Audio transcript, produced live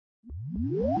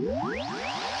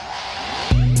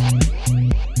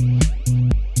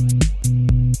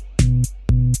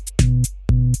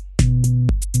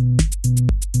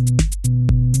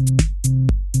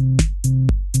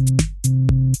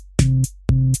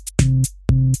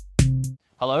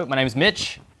Hello, my name is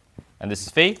Mitch, and this is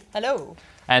Fee. Hello.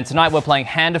 And tonight we're playing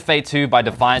Hand of Fate 2 by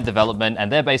Defiant Development,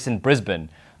 and they're based in Brisbane.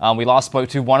 We last spoke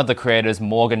to one of the creators,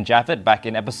 Morgan Jaffit, back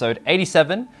in episode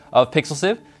 87 of Pixel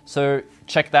Sift. So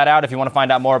check that out if you want to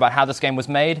find out more about how this game was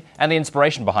made and the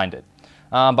inspiration behind it.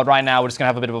 But right now we're just going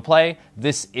to have a bit of a play.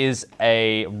 This is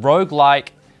a roguelike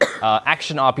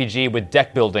action RPG with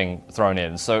deck building thrown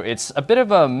in. So it's a bit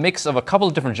of a mix of a couple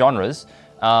of different genres.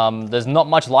 There's not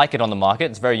much like it on the market.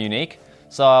 It's very unique.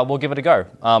 So we'll give it a go.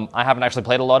 I haven't actually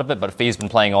played a lot of it, but Fee's been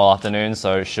playing all afternoon,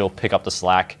 so she'll pick up the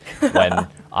slack when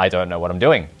I don't know what I'm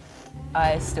doing.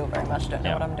 I still very much don't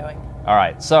know what I'm doing. All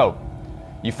right, so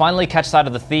you finally catch sight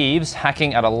of the thieves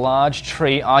hacking at a large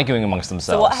tree, arguing amongst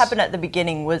themselves. So what happened at the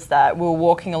beginning was that we were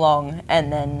walking along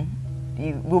and then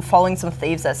we were following some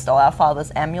thieves that stole our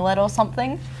father's amulet or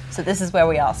something. So this is where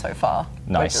we are so far.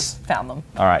 Nice. We just found them.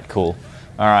 All right, cool.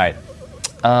 All right,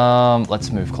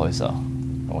 let's move closer.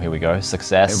 Oh, here we go.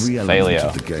 Success, failure.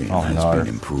 Of the game oh has no. been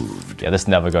improved. Yeah, this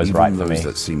never goes Even right for those me.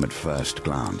 that seem at first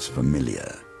glance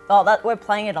familiar. Oh, we're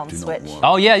playing it on Switch.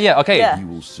 Oh yeah, okay. Yeah. You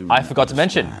will soon I forgot to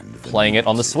mention, understand the playing it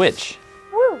on the nuances. Switch.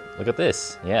 Woo! Look at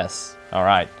this. Yes. All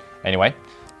right. Anyway.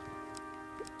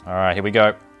 All right, here we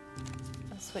go.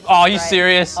 Switch Oh, are is you great.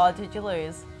 serious? Oh, did you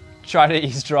lose? Try to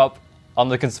eavesdrop on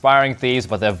the conspiring thieves,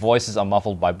 but their voices are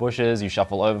muffled by bushes. You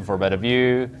shuffle over for a better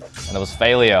view, and it was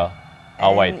failure. Oh,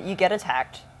 And wait. you get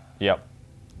attacked. Yep.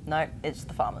 No, it's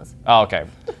the farmers. Oh, okay.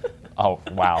 Oh,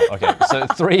 wow. Okay. So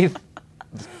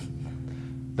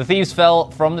the thieves fell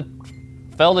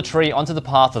the tree onto the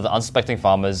path of the unsuspecting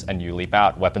farmers, and you leap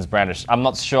out, weapons brandished. I'm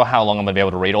not sure how long I'm going to be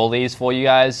able to read all these for you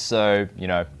guys, so,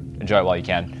 enjoy it while you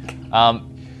can.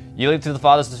 You leap to the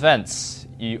father's defense.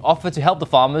 You offer to help the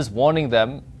farmers, warning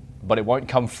them, but it won't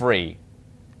come free.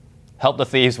 Help the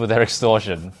thieves with their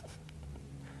extortion.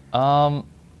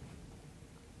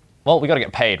 Well, we got to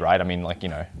get paid, right? I mean,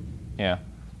 yeah.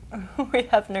 We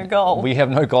have no gold. We have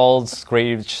no gold,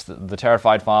 Screech, the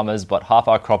terrified farmers, but half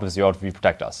our crop is yours if you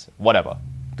protect us. Whatever.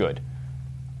 Good.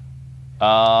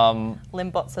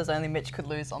 Limbot says only Mitch could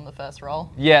lose on the first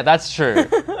roll. Yeah, that's true.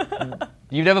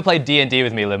 You've never played D&D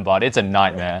with me, Limbot. It's a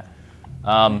nightmare.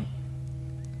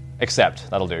 Except,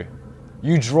 that'll do.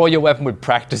 You draw your weapon with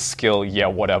practice skill. Yeah,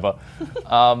 whatever.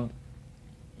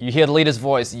 You hear the leader's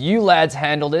voice. You lads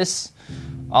handle this.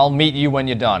 I'll meet you when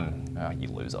you're done. Oh, you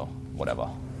loser. Whatever.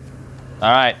 All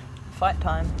right. Fight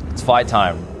time. It's fight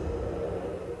time.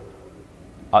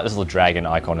 Oh, there's a little dragon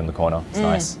icon in the corner. It's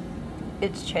nice.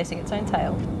 It's chasing its own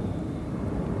tail.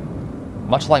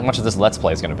 Much like much of this Let's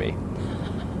Play is going to be.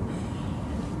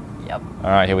 Yep.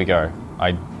 All right, here we go.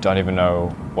 I don't even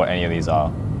know what any of these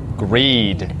are.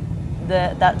 Greed.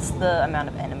 That's the amount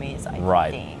of enemies, I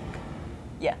think.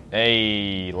 Yeah.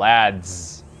 Hey,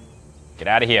 lads. Get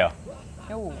out of here.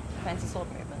 Oh, fancy sword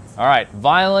movements. All right,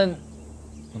 violent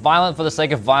for the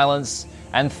sake of violence,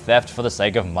 and theft for the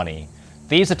sake of money.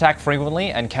 Thieves attack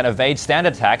frequently and can evade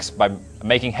standard attacks by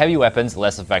making heavy weapons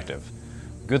less effective.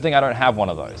 Good thing I don't have one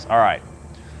of those. All right.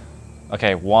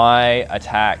 Okay, Y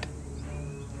attack,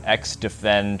 X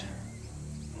defend,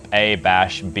 A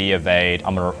bash, B evade.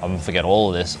 I'm gonna forget all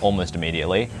of this almost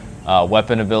immediately.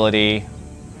 Weapon ability,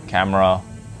 camera,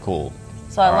 cool.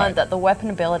 So I learned that the weapon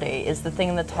ability is the thing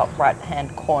in the top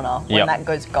right-hand corner. When that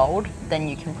goes gold, then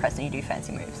you can press and you do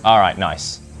fancy moves. All right,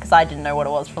 nice. Because I didn't know what it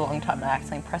was for a long time, and I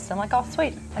accidentally pressed it. I'm like, oh,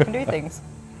 sweet, I can do things.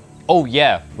 Oh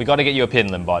yeah, we got to get you a pin,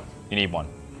 Limbot. You need one.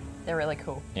 They're really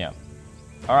cool. Yeah.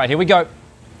 All right, here we go.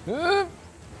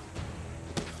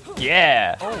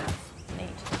 Yeah. Oh, neat.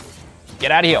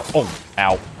 Get out of here. Oh,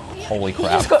 ow. Holy You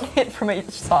crap. just got hit from each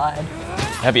side.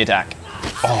 Heavy attack.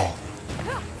 Oh.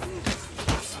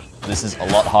 This is a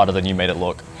lot harder than you made it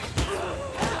look.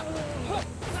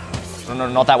 No,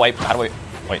 not that way. How do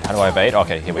I evade?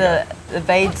 Okay, here we go.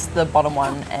 Evade's the bottom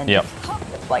one, and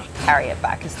carry it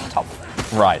back is the top.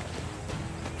 Right.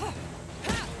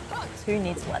 Who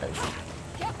needs letters?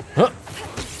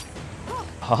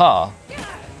 Haha.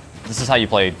 This is how you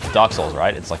play Dark Souls,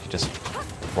 right? It's like you just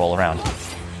roll around.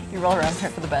 You roll around,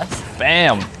 hope for the best.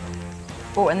 Bam!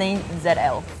 Oh, and then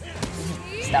ZL.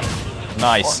 Stab.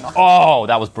 Nice. Oh,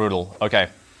 that was brutal. Okay.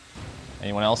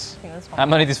 Anyone else? How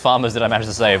many of these farmers did I manage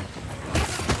to save?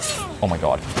 Oh my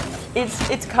god.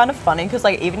 It's kind of funny because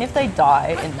even if they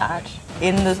die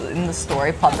in the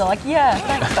story part, they're like, yeah,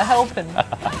 thanks for helping.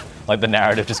 Like the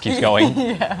narrative just keeps going.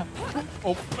 Yeah.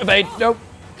 Oh, evade. Nope.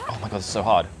 Oh my god, it's so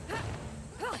hard.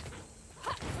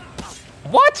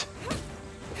 What?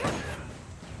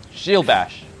 Shield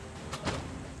bash.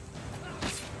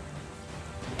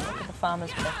 The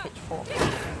farmers with their pitchfork.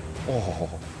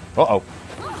 Oh. Uh-oh.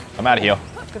 I'm out of here.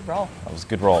 Good roll. That was a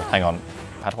good roll. Hang on.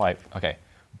 How do I... Okay.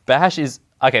 Bash is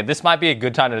Okay, this might be a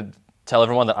good time to tell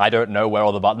everyone that I don't know where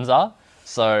all the buttons are.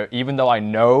 So even though I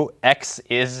know X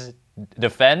is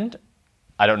defend,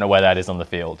 I don't know where that is on the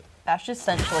field. That's just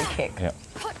essentially kick. Yeah.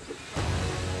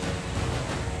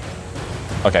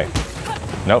 Okay.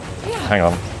 Nope. Hang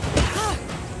on.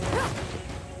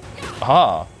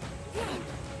 Ah.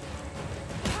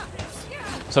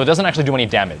 So it doesn't actually do any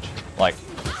damage. Like.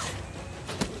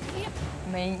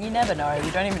 I mean, you never know. We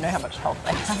don't even know how much health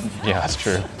they have. Yeah, that's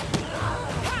true.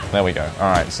 There we go.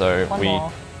 All right, so One we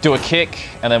more. do a kick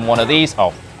and then one of these.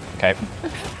 Oh, okay.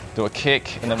 Do a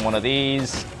kick and then one of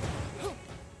these.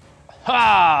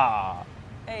 Ha!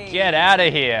 Hey. Get out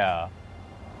of here.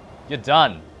 You're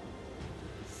done.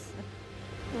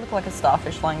 You look like a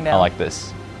starfish lying down. I like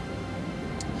this.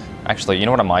 Actually, you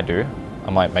know what I might do? I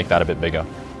might make that a bit bigger.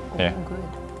 Yeah. Oh,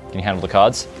 good. Can you handle the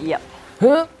cards? Yep.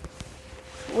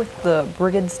 With the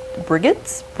brigands.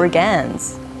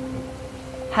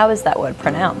 How is that word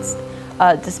pronounced?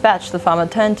 Dispatch, the farmer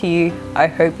turned to you. I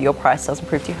hope your price doesn't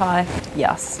prove too high.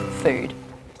 Yes, food.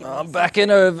 I'm backing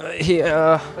over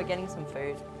here. We're getting some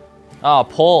food. Ah,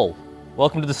 Paul.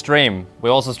 Welcome to the stream.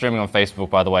 We're also streaming on Facebook,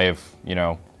 by the way, if, you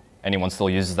know, anyone still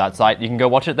uses that site. You can go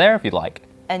watch it there if you'd like.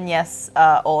 And yes,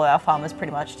 all our farmers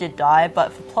pretty much did die,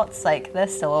 but for plot's sake, they're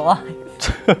still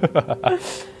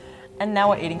alive. And now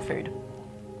we're eating food.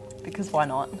 Because why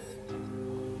not?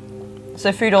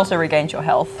 So food also regains your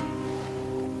health.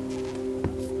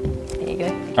 There you go.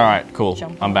 All right, cool.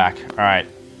 Jump I'm on. back. All right.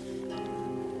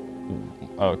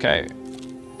 Okay.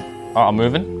 Oh, I'm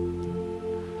moving?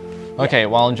 Okay,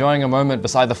 while enjoying a moment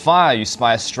beside the fire, you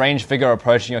spy a strange figure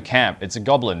approaching your camp. It's a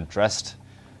goblin dressed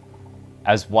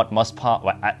as what must pass.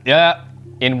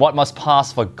 In what must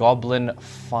pass for goblin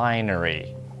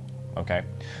finery. Okay.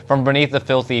 From beneath the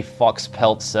filthy fox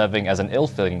pelt serving as an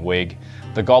ill-fitting wig,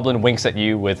 the goblin winks at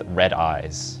you with red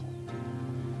eyes.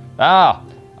 Ah,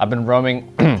 I've been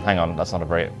roaming. Hang on, that's not a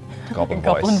very goblin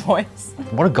voice. Goblin voice.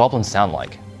 What do goblins sound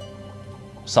like?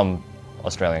 Some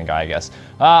Australian guy, I guess.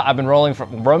 Ah, I've been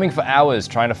roaming for hours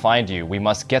trying to find you. We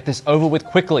must get this over with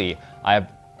quickly.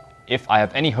 If I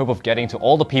have any hope of getting to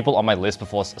all the people on my list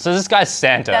before... So this guy's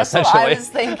Santa, That's essentially. what I was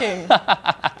thinking.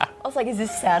 I was like, is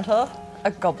this Santa?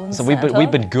 A goblin So Santa?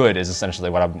 we've been good is essentially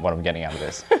what I'm getting out of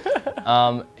this.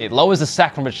 It lowers the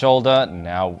sack from its shoulder.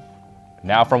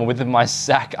 Now from within my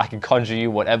sack, I can conjure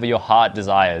you whatever your heart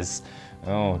desires.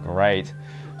 Oh, great.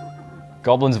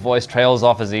 Goblin's voice trails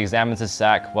off as he examines his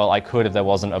sack. Well, I could if there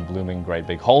wasn't a blooming great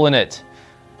big hole in it.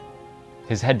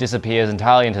 His head disappears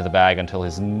entirely into the bag until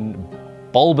his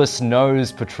bulbous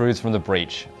nose protrudes from the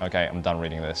breach. Okay, I'm done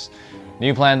reading this.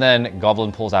 New plan then,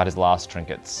 Goblin pulls out his last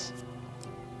trinkets.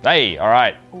 Hey, all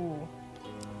right. Ooh.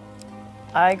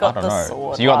 I got I the don't know.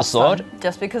 sword. So you got the last sword? time.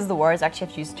 Just because the warriors actually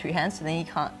have to use two hands, so then you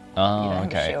can't. Oh, you don't have a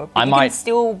okay. shield. I But you might- can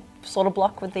still sort of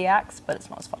block with the axe, but it's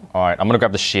not as fun. All right, I'm gonna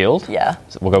grab the shield. Yeah.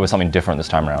 So we'll go with something different this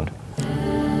time around.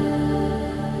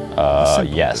 Simple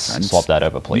Yes. defense. Swap that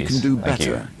over, You please. can do Thank better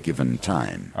you. given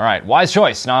time. All right, wise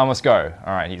choice. Now I must go.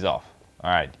 All right, he's off.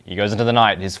 All right, he goes into the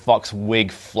night, his fox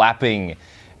wig flapping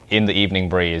in the evening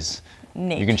breeze.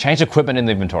 Neat. You can change equipment in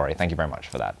the inventory. Thank you very much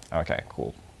for that. Okay,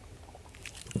 cool.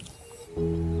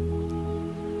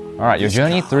 All right, your This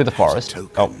journey card through the has a forest. token.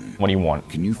 Oh, what do you want?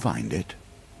 Can you find it?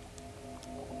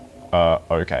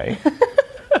 Okay.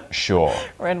 Sure.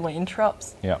 Randomly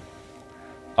interrupts. Yeah.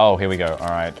 Oh, here we go. All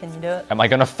right. Can you do it? Am I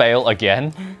gonna fail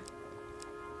again?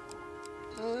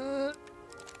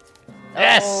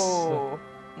 Yes! Oh,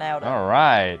 nailed it. All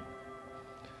right.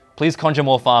 Please conjure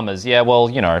more farmers. Yeah, well,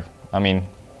 you know, I mean,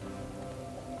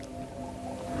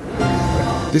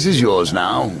 This is yours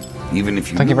now. Even if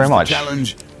you Thank you lose very much. the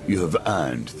challenge, you have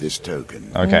earned this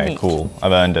token. okay, Neat. cool.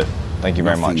 I've earned it. Thank you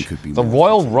very Nothing much. could be The more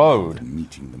Royal fitting Road. than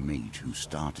meeting the mage who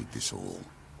started this all,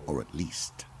 or at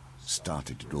least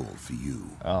started it all for you.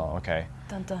 Oh, okay.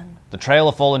 Dun dun. The trail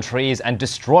of fallen trees and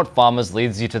distraught farmers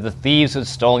leads you to the thieves who had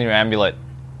stolen your amulet.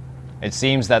 It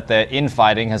seems that their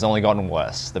infighting has only gotten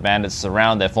worse. The bandits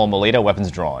surround their former leader,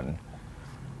 weapons drawn.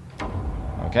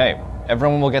 Okay.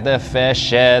 Everyone will get their fair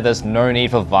share. There's no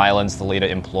need for violence, the leader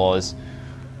implores.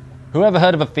 Who ever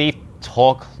heard of a thief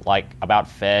talk like about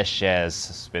fair shares?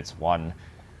 Spits one.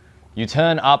 You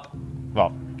turn up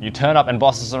and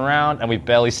boss us around, and we've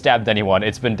barely stabbed anyone.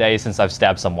 It's been days since I've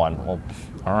stabbed someone. Well,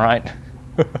 all right.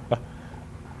 All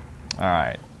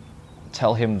right.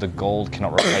 Tell him the gold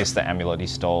cannot replace the amulet he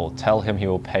stole. Tell him he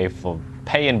will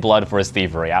pay in blood for his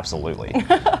thievery. Absolutely.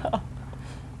 All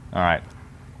right.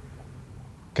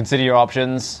 Consider your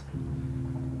options.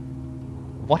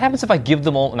 What happens if I give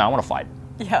them all? No, I want to fight.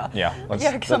 Yeah. Yeah, let's-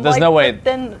 Yeah, because there's no way-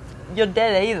 Then you're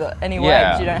dead either anyway, Yeah.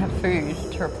 because you don't have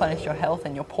food to replenish your health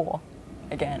and you're poor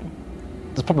again.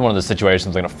 It's probably one of the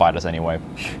situations they're gonna fight us anyway.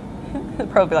 They're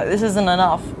probably like, this isn't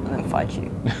enough, and then fight you.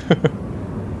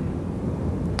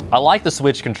 I like the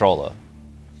Switch controller.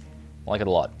 I like it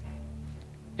a lot.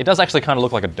 It does actually kind of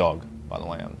look like a dog, by the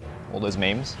way. All those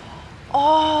memes.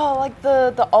 Oh, like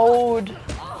the old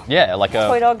Yeah, like a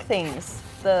toy dog things,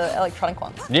 the electronic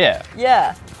ones. Yeah.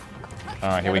 Yeah. All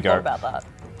right, here we Never go. thought about that.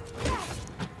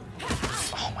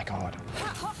 Oh my god.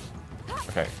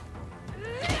 Okay.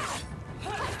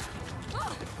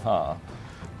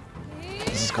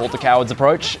 This is called the coward's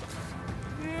approach.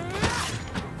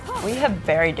 We have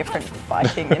very different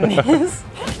fighting in this.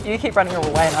 You keep running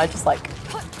away and I just like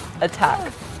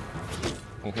attack.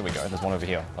 Oh, here we go. There's one over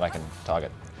here that I can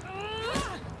target.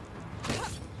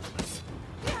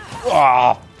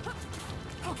 Ah!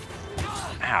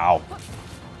 Ow.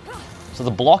 So the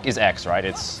block is X, right?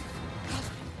 It's...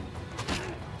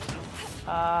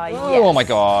 Yes. Oh my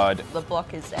god. The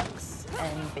block is X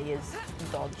and B is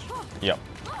dodge. Yep.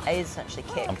 A is essentially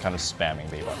kick. I'm kind of spamming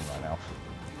B button right now.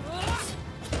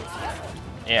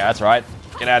 Yeah, that's right.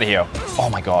 Get out of here. Oh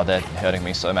my god, they're hurting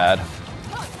me so mad.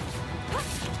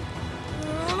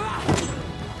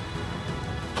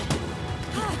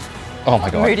 Oh my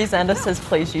god. Moody Xander says,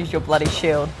 please use your bloody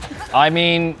shield. I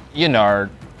mean, you know,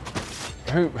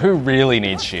 who really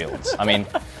needs shields? I mean,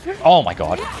 oh my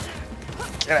god.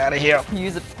 Get out of here.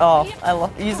 Use a, oh, I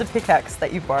love, use a pickaxe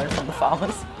that you borrowed from the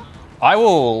farmers. I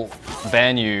will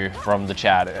ban you from the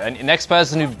chat. And next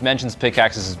person who mentions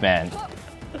pickaxes is banned.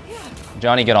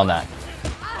 Johnny, get on that.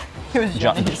 It was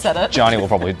Johnny who said it. Johnny will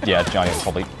probably, yeah, Johnny will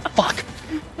probably, fuck!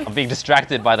 I'm being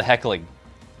distracted by the heckling.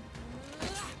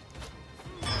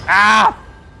 Ah!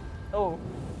 Oh,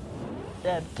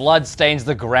 dead. Blood stains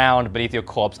the ground beneath your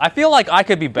corpse. I feel like I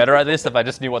could be better at this if I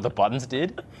just knew what the buttons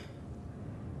did.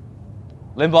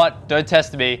 Limbot, don't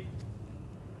test me.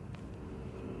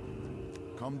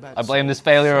 Combat I blame this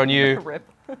failure on you. Rip.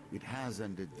 It has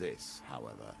ended this,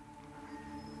 however.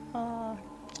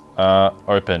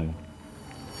 Open.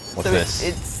 What's So this?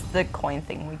 it's the coin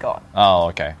thing we got. Oh,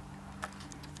 okay.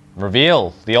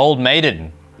 Reveal the old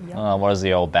maiden. Yep. What does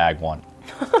the old bag want?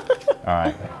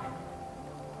 Alright.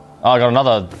 Oh, I got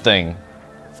another thing.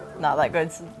 No, that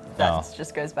goes. That Oh.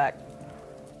 just goes back.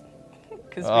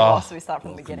 Because we lost, so we start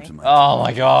from the Welcome to beginning. Oh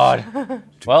my god.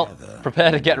 Well, Together,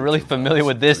 prepare to get really familiar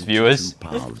with this, viewers. Two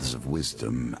paths of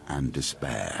wisdom and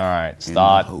despair. Alright, in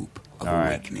start. the hope of All right.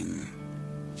 awakening.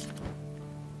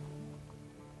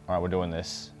 Alright, we're doing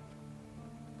this.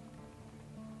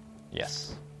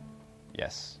 Yes.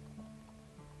 Yes.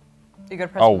 You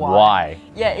gotta press Oh, Y. Y.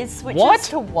 Yeah, it switches What?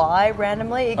 to Y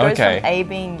randomly. It goes Okay. from A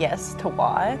being yes to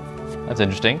Y. That's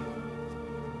interesting.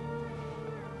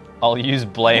 I'll use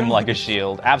blame like a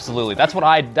shield. Absolutely. That's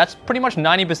pretty much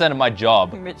 90% of my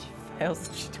job. Mitch fails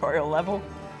the tutorial level.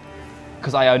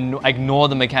 Because I ignore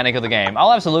the mechanic of the game.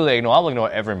 I'll ignore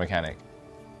every mechanic.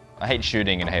 I hate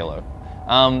shooting in Halo.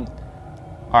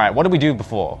 Alright, what did we do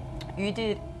before? You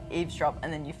did eavesdrop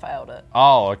and then you failed it.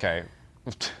 Oh, okay.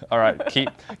 Alright,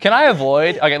 can I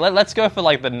avoid? Okay, let's go for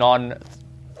like the non...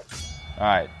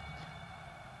 Alright,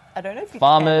 I don't know if you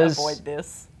Farmers. can avoid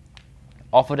this.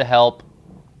 offer to help.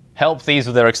 Help thieves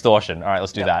with their extortion. Alright,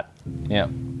 let's do Yep. that. Yeah.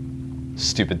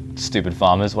 Stupid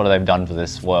farmers. What have they done for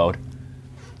this world?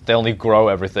 They only grow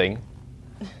everything.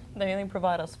 They only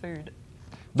provide us food.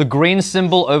 The green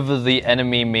symbol over the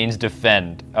enemy means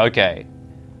defend. Okay.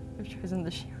 We've chosen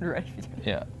the shield right.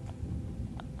 Yeah.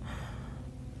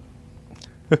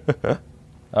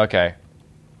 Okay.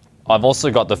 I've also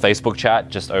got the Facebook chat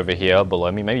just over here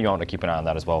below me. Maybe you want to keep an eye on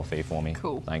that as well, Fee, for me.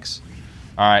 Cool. Thanks.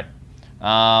 Alright.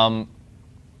 I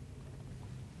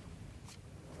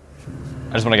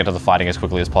just want to get to the fighting as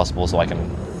quickly as possible so I can...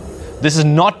 This is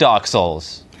not Dark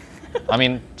Souls! I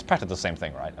mean, it's practically the same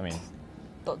thing, right? I mean,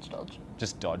 Dodge, dodge.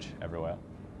 just dodge everywhere.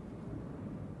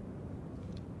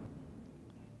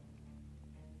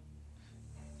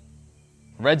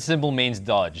 Red symbol means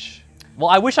dodge. Well,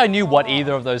 I wish I knew what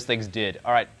either of those things did.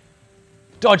 Alright.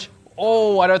 Dodge!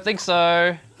 Oh, I don't think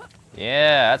so.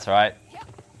 Yeah, that's right.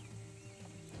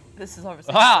 This is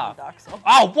obviously Ah! Dark Souls.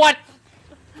 Oh, what?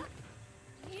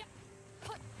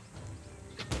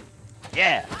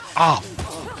 Yeah. Oh.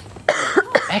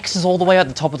 X is all the way at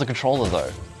the top of the controller,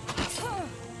 though.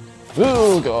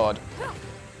 Oh, God.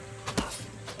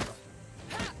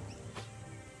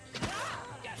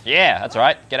 Yeah, that's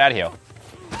right. Get out of here.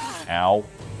 Ow.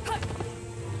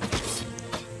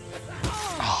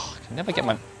 Oh, I can never get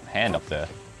my hand up there.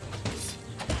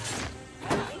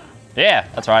 Yeah,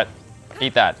 that's right.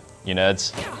 Eat that, you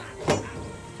nerds.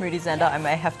 Moody Xander, I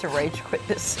may have to rage quit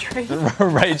this stream.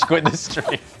 Rage quit the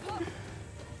stream.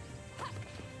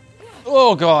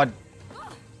 Oh, God.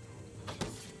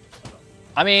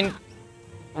 I mean,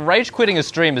 rage quitting a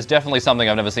stream is definitely something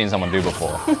I've never seen someone do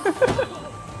before.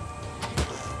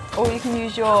 Or you can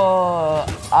use your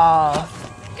R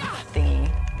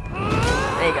thingy.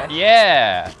 There you go.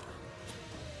 Yeah!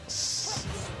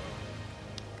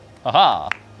 Aha!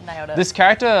 Nailed it. This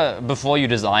character, before you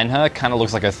design her, kind of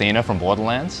looks like Athena from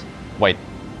Borderlands. Wait,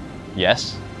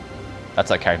 yes? That's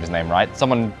that character's name, right?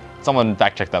 Someone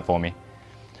fact check that for me.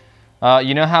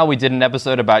 You know how we did an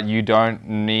episode about you don't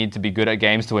need to be good at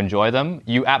games to enjoy them?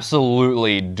 You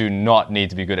absolutely do not need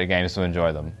to be good at games to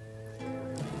enjoy them.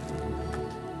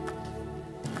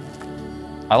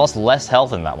 I lost less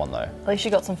health in that one, though. At least you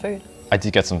got some food. I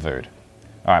did get some food.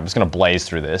 Alright, I'm just gonna blaze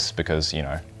through this because, you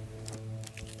know.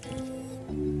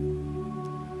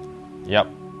 Yep.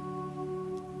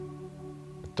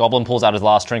 Goblin pulls out his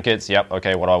last trinkets. Yep,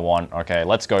 okay, what do I want? Okay,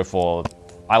 let's go for...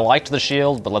 I liked the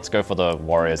shield, but let's go for the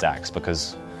warrior's axe,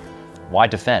 because why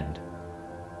defend?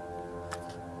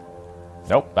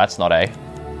 Nope, that's not A.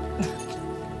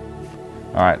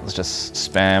 Alright, let's just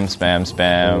spam, spam,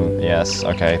 spam. Yes,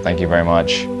 okay, thank you very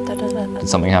much. Did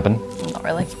something happen? Not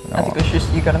really. I think it was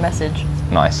just you got a message.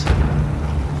 Nice.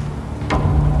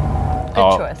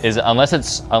 Good choice.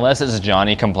 Unless it's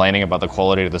Johnny complaining about the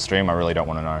quality of the stream, I really don't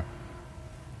want to know.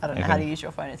 I don't know how to use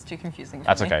your phone, it's too confusing for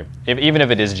That's me. okay. Even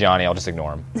if it is Johnny, I'll just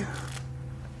ignore him.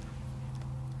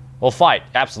 We'll fight.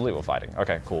 Absolutely, we're fighting.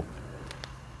 Okay, cool.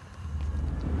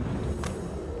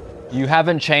 You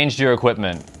haven't changed your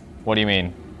equipment. What do you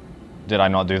mean? Did I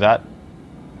not do that?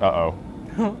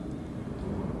 Uh-oh.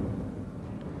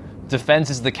 Defense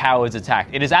is the coward's attack.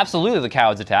 It is absolutely the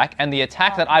coward's attack, and the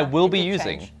attack that I will be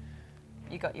using.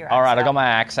 You got your axe All right, out. I got my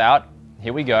axe out.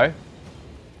 Here we go.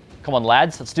 Come on,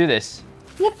 lads, let's do this.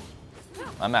 Whoop.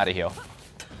 I'm out of here.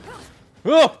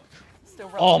 Oh,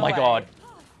 oh my god.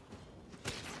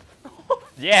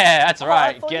 Yeah, that's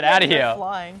right. Get out of here.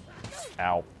 Flying.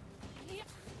 Ow.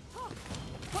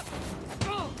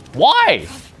 Why?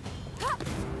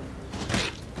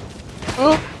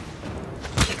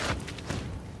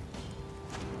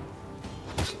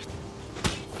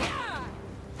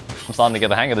 I'm starting to get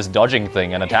the hang of this dodging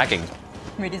thing and attacking.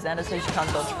 Moody Xander says you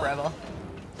can't dodge forever.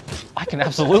 I can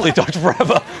absolutely dodge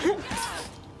forever. You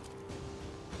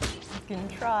can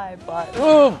try, but...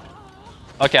 Ooh.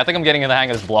 Okay, I think I'm getting in the hang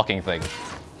of this blocking thing.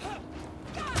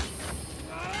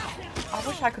 I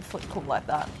wish I could flip cool like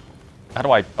that. How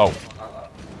do I... Oh.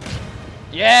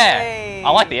 Yeah! Hey.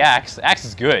 I like the axe. The axe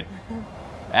is good.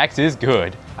 Axe is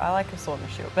good. I like a sword and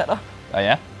shield better. Oh,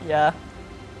 yeah? Yeah.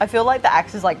 I feel like the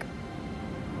axe is like a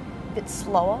bit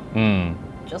slower.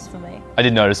 Just for me. I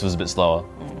did notice it was a bit slower.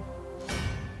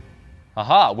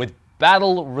 Aha! With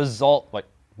battle resolved... Wait.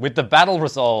 With the battle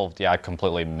resolved... Yeah, I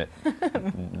completely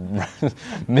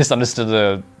misunderstood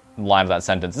the line of that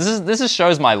sentence. This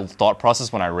shows my thought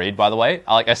process when I read, by the way.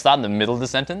 I start in the middle of the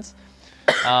sentence.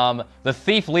 The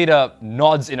thief leader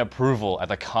nods in approval at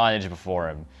the carnage before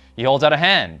him. He holds out a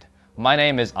hand. My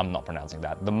name is... I'm not pronouncing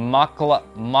that. The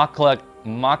Marclips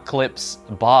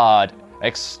Bard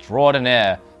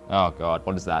Extraordinaire. Oh god,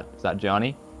 what is that? Is that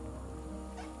Johnny?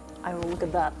 I will look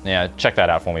at that. Yeah, check that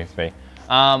out for me.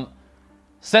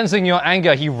 Sensing your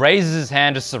anger, he raises his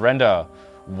hand to surrender.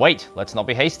 Wait, let's not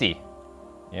be hasty.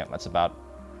 Yeah, that's about...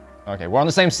 Okay, we're on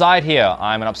the same side here.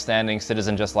 I'm an upstanding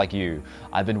citizen just like you.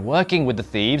 I've been working with the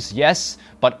thieves, yes,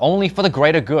 but only for the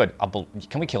greater good.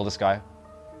 Can we kill this guy?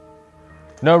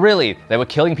 No, really, they were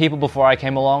killing people before I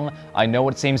came along. I know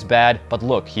it seems bad, but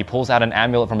look, he pulls out an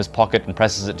amulet from his pocket and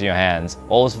presses it to your hands.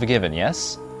 All is forgiven,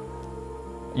 yes?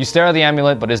 You stare at the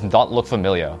amulet, but it does not look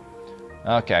familiar.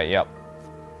 Okay, yep.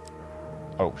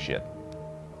 Oh, shit.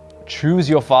 Choose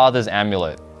your father's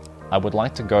amulet. I would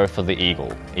like to go for the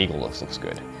eagle. Eagle looks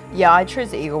good. Yeah, I chose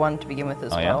the eagle one to begin with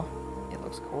as yeah? well. It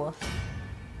looks cooler.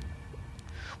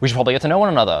 We should probably get to know one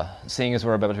another, seeing as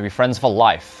we're about to be friends for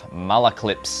life.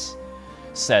 Malaclips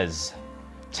says,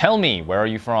 tell me, where are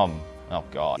you from? Oh,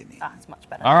 God. Ah, it's much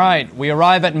better. All right, we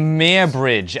arrive at Mere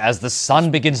Bridge as the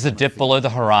sun begins to dip below the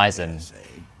horizon.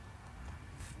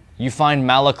 You find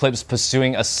Malaclips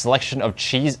pursuing a selection of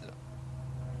cheese...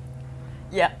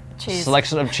 Yeah, cheese.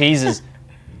 Selection of cheeses.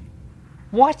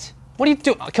 What? What do you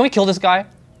do? Can we kill this guy?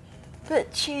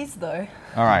 But cheese, though.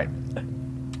 All right.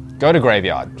 Go to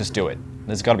graveyard. Just do it.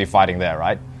 There's got to be fighting there,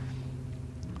 right?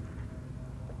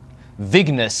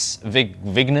 Vignus.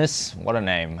 Vignus? What a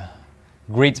name.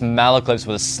 Greets Malaclips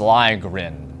with a sly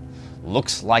grin.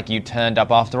 Looks like you turned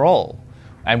up after all.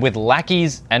 And with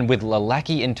lackeys and with a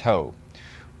lackey in tow.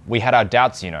 We had our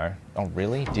doubts, you know. Oh,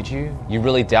 really? Did you? You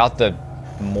really doubt the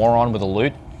moron with the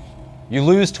loot? You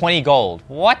lose 20 gold.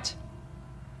 What?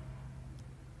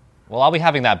 Well, I'll be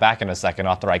having that back in a second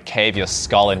after I cave your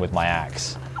skull in with my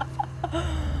axe.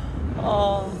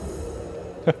 Oh.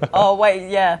 Oh, wait,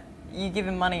 yeah. You give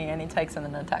him money and he takes it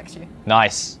and then attacks you.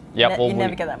 Nice. Yep. You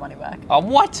never get that money back.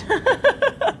 What?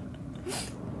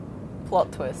 Plot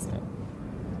twist.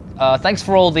 Thanks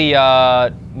for all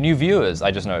the new viewers, I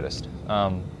just noticed.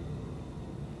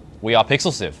 We are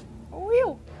Pixel Sift.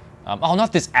 Whew. Oh,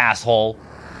 not this asshole.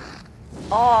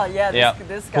 Oh, yeah,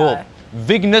 this guy. Cool.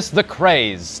 Vignus the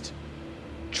Crazed.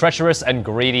 Treacherous and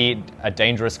greedy, a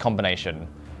dangerous combination.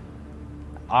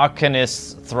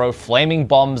 Arcanists throw flaming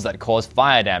bombs that cause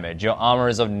fire damage. Your armor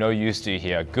is of no use to you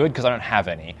here. Good, because I don't have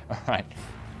any. Alright.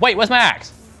 Wait, where's my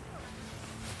axe?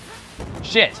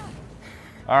 Shit.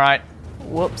 Alright.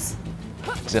 Whoops.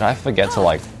 Did I forget to,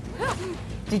 like...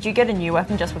 Did you get a new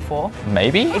weapon just before?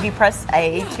 Maybe? If you press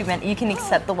A, you can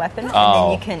accept the weapon, and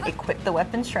then you can equip the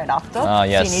weapon straight after.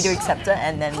 Yes. So you need to accept it,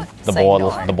 and then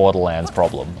the Borderlands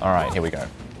problem. Alright, here we go.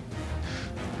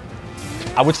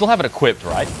 I would still have it equipped,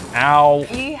 right? Ow.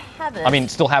 You have it. I mean,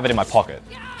 still have it in my pocket.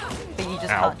 But you just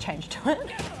can't change to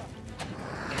it.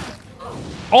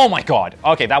 Oh my god.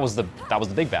 Okay, that was the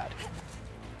big bad.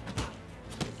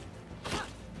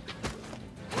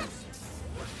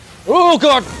 Oh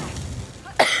god.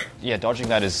 Yeah, dodging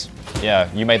that is... Yeah,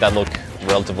 you made that look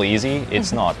relatively easy.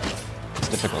 It's not. It's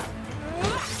difficult.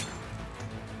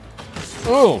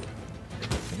 Ooh.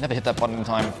 Never hit that button in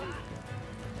time.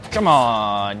 Come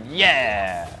on,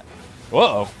 yeah!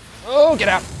 Whoa! Oh, get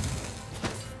out!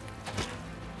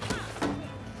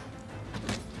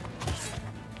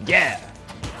 Yeah!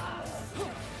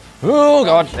 Oh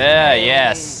god, there,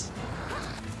 yes!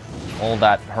 All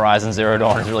that Horizon Zero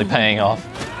Dawn is really paying off.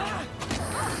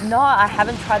 No, I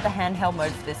haven't tried the handheld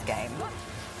mode for this game.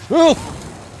 Ooh!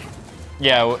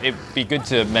 Yeah, well, it'd be good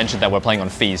to mention that we're playing on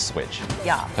Fee's Switch.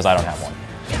 Yeah. Because I don't have one.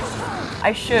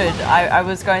 I should. I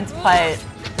was going to play it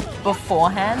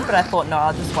beforehand, but I thought, no,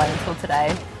 I'll just wait until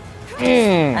today.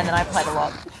 And then I played a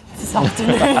lot this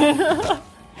afternoon.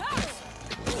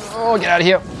 Oh, get out of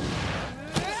here.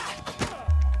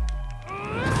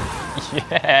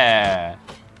 Yeah.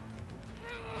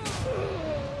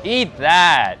 Eat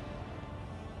that.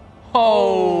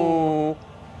 Oh.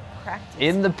 Practice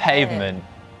In the pavement.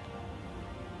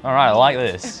 All right, I like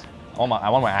this. I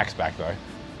want my axe back, though.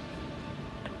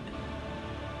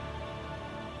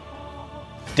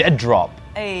 Dead drop.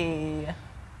 Hey.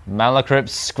 Malacrypt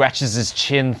scratches his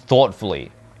chin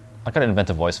thoughtfully. I gotta invent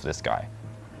a voice for this guy.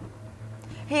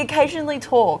 He occasionally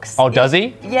talks. Oh, does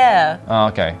he? Yeah. Oh,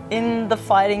 okay. In the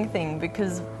fighting thing,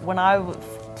 because when I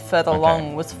further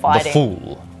along was The fighting,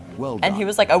 fool. Well and done. he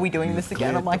was like, "Are we doing this You've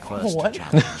again?" I'm cleared like, the first "What?"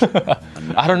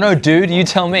 challenge. I don't know, dude. You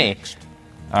tell me.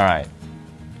 All right.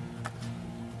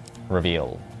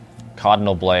 Reveal.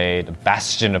 Cardinal Blade,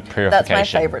 Bastion of Purification.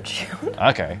 That's my favorite shield.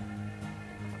 Okay.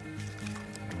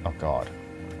 Oh god.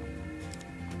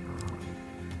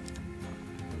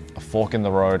 A fork in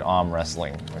the road, arm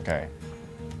wrestling. Okay.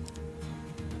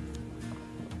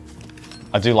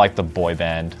 I do like the boy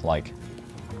band, like,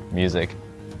 music.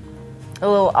 A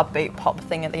little upbeat pop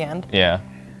thing at the end. Yeah.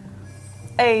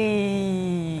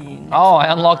 Hey. Oh,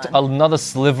 I unlocked another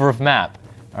sliver of map.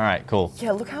 Alright, cool.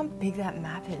 Yeah, look how big that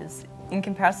map is in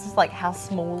comparison to like how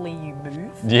smallly you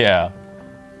move. Yeah.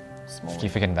 Small.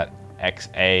 Keep forgetting that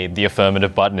XA, the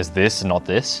affirmative button is this, not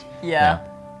this. Yeah.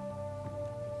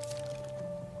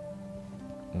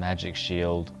 Magic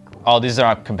shield. Oh, these are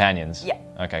our companions. Yeah.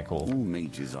 Okay, cool. All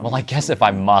mages are Well, I guess if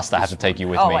I must, I have to take you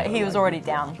with Oh me. wait, he was already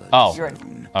down. Oh. You're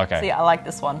Okay. See, I like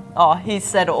this one. Oh, he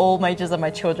said all mages are my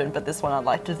children, but this one I'd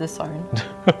like to disown.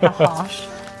 How harsh.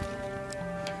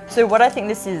 So what I think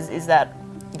this is that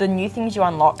the new things you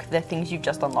unlock, they're things you've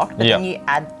just unlocked, but then you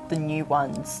add the new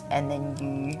ones, and then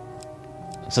you...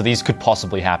 So these could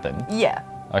possibly happen. Yeah.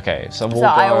 Okay, so we'll So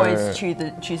I go- always choose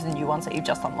the new ones that you've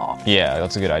just unlocked. Yeah,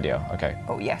 that's a good idea. Okay.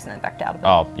 Oh, yes, and then backed out of it.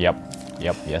 Oh, yep.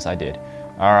 Yep, yes I did.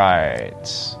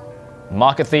 Alright.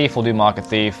 Market Thief, we'll do Market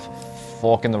Thief.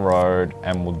 Fork in the road,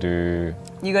 and we'll do...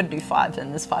 You got to do 5,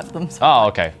 and there's 5 of them. So Oh,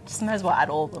 okay. just might as well add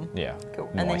all of them. Yeah. Cool.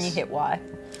 And then you Nice. hit Y.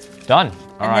 Done. And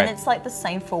Alright. then it's like the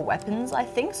same for weapons, I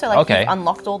think. So like Okay. you've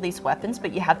unlocked all these weapons,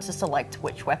 but you have to select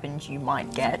which weapons you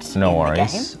might get No in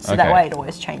worries. the game. So Okay. that way it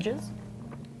always changes.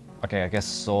 Okay, I guess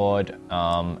sword,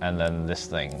 and then this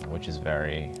thing, which is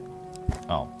very...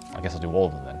 Oh, I guess I'll do all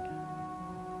of them then.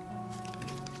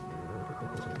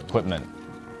 Equipment.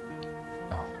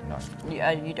 Oh, no.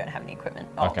 You don't have any equipment.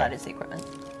 Oh, Okay. that is the equipment.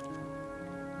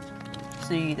 So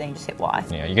then you just hit Y.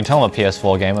 Yeah, you can tell I'm a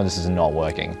PS4 gamer, this is not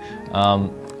working.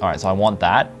 Alright, so I want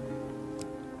that.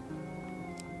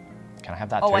 Can I have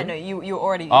that Oh too? wait, no, you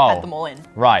already Oh. had them all in.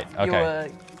 Right, You okay. were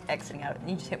exiting out, and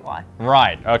you just hit Y.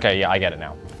 Right. Okay. Yeah, I get it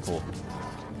now. Cool.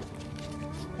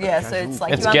 Yeah, so it's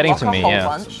like It's you getting unlock to me, a whole yeah.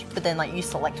 bunch, but then like you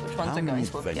select which ones How are many going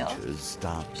to appear. adventures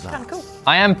start It's kind of cool.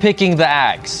 I am picking the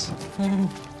axe.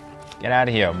 Get out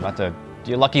of here. I'm about to.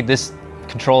 You're lucky this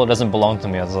controller doesn't belong to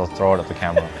me, as I'll throw it at the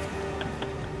camera.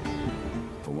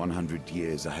 For 100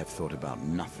 years, I have thought about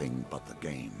nothing but the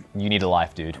game. You need a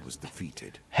life, dude. I was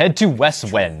defeated. Head to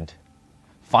Westwind.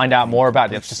 Find out more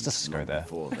about it. Just go there.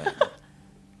 Before then.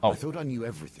 Oh. I thought I knew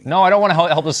everything. No, I don't want to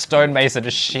help the stonemason.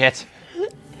 Just shit.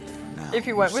 Now If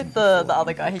you went with the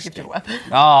other guy, he gives you a weapon.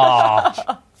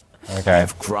 Oh. Okay.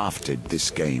 I've crafted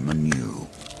this game anew.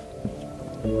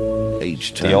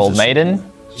 Age The old turns us maiden.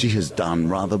 all. She has done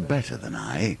rather better than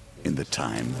I in the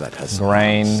time that has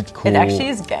Grain. passed. Cool. It actually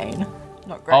is gain,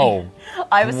 not grain. Oh.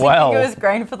 I was well. thinking it was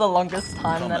grain for the longest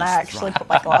time, and then I actually put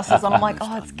my glasses on. I'm like,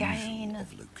 oh, it's gain.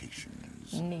 Of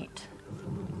locations. Neat.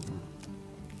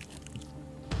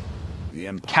 The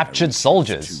Empire Captured reaches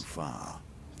soldiers. Too far.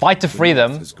 Fight to free The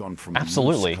North them. has gone from a loose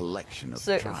Absolutely. collection of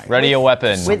So- tribes. Ready your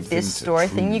weapon. With this Something to story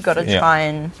thing, you got to truly Yeah. try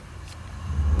and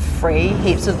free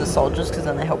heaps of the soldiers, because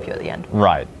then they help you at the end.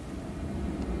 Right.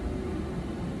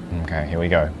 Okay, here we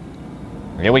go.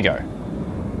 Here we go.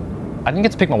 I didn't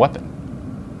get to pick my weapon.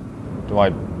 Do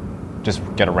I just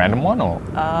get a random one, or?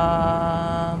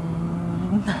 I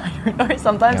don't know.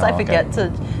 Sometimes Yeah, I okay. forget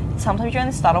to. Sometimes you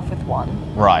only start off with one,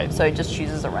 Right. so it just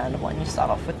chooses a random one. You start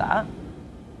off with that.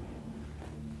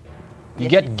 You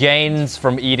get gains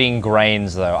from eating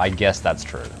grains, though. I guess that's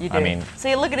true. You do. I mean,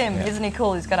 see, look at him. Isn't he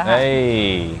cool? He's got a hat.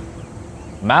 hey.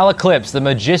 Malaclips, the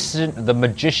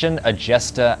magician, a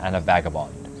jester, and a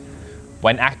vagabond.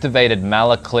 When activated,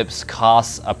 Malaclips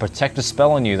casts a protective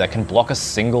spell on you that can block a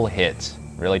single hit.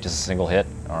 Really, just a single hit?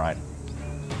 All right.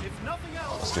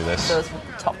 Let's do this. So it's with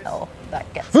the top L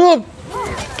that gets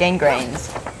gain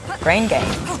grains. Grain gain.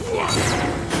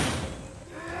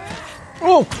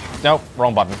 Oh, nope,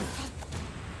 wrong button.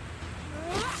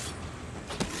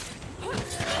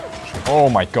 Oh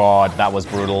my god, that was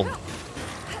brutal.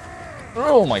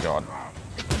 Oh my god.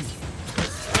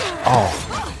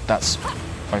 Oh, that's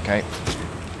okay.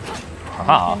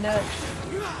 Haha.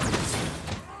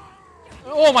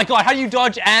 Oh my god, how do you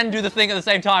dodge and do the thing at the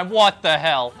same time? What the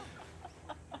hell?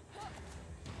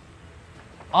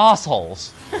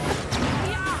 Assholes.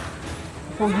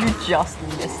 Well, you just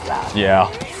missed that.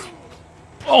 Yeah.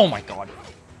 Oh my god.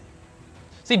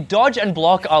 See, dodge and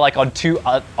block are like on two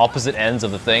opposite ends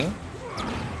of the thing.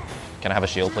 Can I have a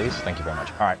shield, please? Thank you very much.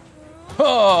 All right.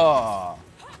 Oh,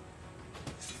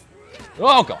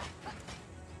 oh god.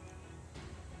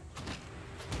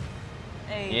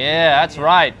 Hey. Yeah, that's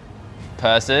right.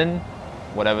 Person,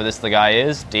 whatever the guy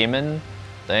is, demon,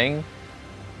 thing.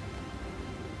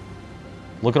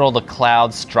 Look at all the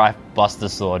Cloud Strife Buster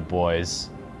Sword boys.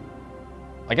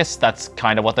 I guess that's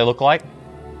kind of what they look like.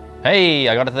 Hey,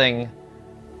 I got a thing.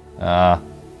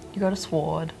 You got a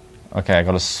sword. Okay, I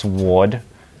got a sword.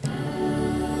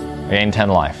 Gain 10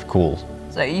 life. Cool.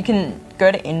 So you can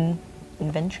go to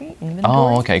inventory.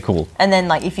 Oh, okay, cool. And then,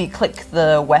 like, if you click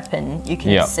the weapon, you can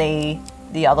Yeah. see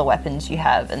the other weapons you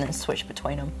have, and then switch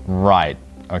between them. Right.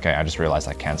 Okay, I just realized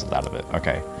I cancelled out of it.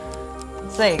 Okay.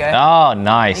 So there you go. Oh,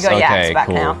 nice. You got your okay, axe back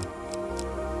cool. now.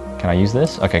 Can I use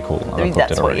this? Okay, cool. I think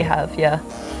that's what you have. Yeah.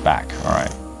 Back. All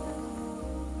right.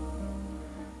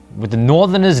 With the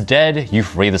Northerners dead, you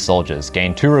free the soldiers.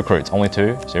 Gain 2 recruits. Only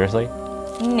 2? Seriously?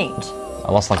 Neat.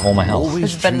 I lost like all my health.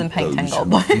 Always It's better than treat paying 10 those gold,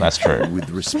 who though. feed That's true. you with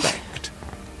respect.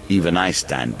 Even I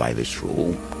stand by this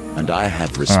rule, and I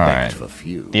have All respect right. for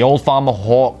few. The old farmer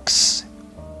Hawks.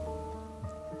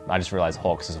 I just realized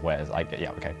Hawks is where.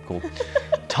 Yeah, okay, cool.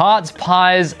 Tarts,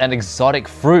 pies, and exotic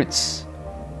fruits.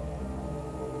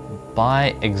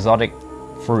 Buy exotic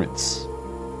fruits.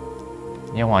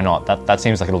 Yeah, why not? That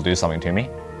seems like it'll do something to me.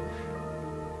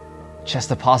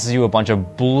 Chester passes you a bunch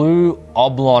of blue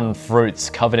oblong fruits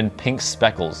covered in pink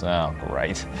speckles. Oh,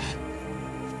 great.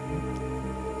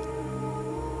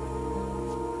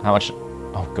 How much?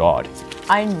 Oh, God.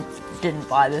 I didn't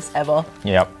buy this ever.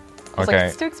 Yep. I was Okay. like,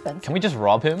 it's too expensive. Can we just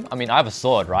rob him? I mean, I have a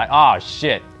sword, right? Ah,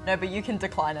 shit. No, but you can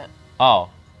decline it. Oh.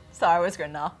 So I was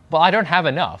going, nah. But I don't have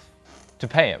enough to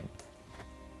pay him.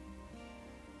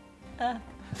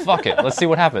 Fuck it. Let's see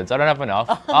what happens. I don't have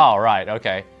enough. Oh, right.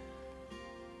 Okay.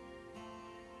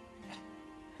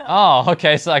 Oh,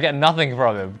 okay. So I get nothing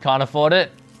from him. Can't afford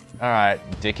it? All right,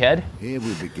 dickhead. Here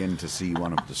we begin to see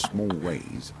one of the small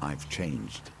ways I've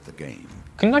changed the game.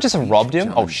 Couldn't I just have robbed him?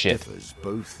 Oh, Challenge shit. differs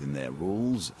both in their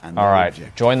rules and All their right.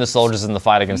 objectives. Join the soldiers in the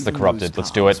fight against the Even corrupted. those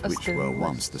Let's do it. tasks Which were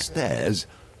once the stairs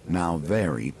now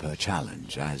vary per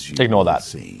challenge, as you Ignore will that.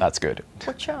 see. That's good.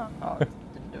 Whatcha? Oh,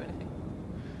 didn't do anything.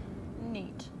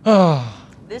 Neat.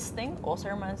 This thing also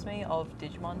reminds me of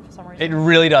Digimon for some reason. It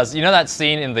really does. You know that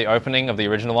scene in the opening of the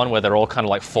original one where they're all kind of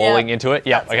like falling into it?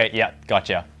 Yeah, okay, yeah,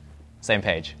 gotcha. Same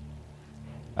page.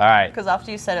 All right. Because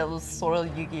after you said it was sort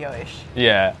of Yu-Gi-Oh-ish.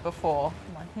 Yeah. Before.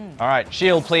 I'm like, All right,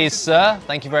 shield, please, sir.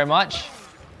 Thank you very much.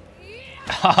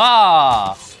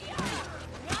 Haha!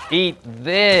 Eat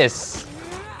this.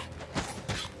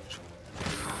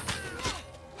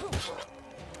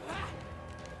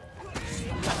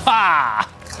 Ha!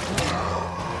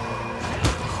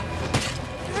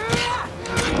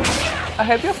 I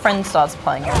hope your friend starts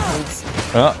playing on his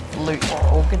lute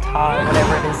or guitar,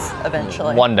 whatever it is,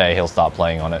 eventually. One day he'll start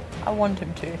playing on it. I want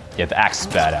him to. Yeah, the axe is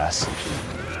badass.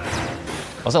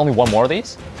 Was there only one more of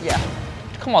these? Yeah.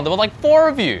 Come on, there were like 4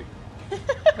 of you.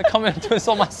 I come in and do this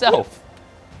all myself.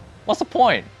 What's the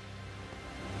point?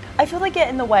 I feel they get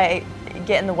in the way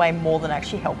more than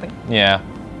actually helping. Yeah.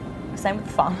 Same with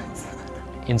the farmers.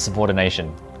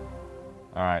 Insubordination.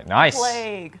 All right, nice.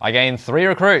 Plague. I gained 3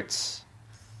 recruits.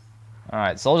 All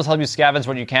right, soldiers help you scavenge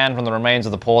what you can from the remains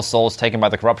of the poor souls taken by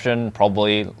the corruption.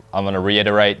 Probably, I'm going to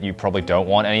reiterate, you probably don't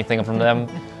want anything from them.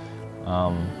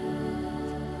 All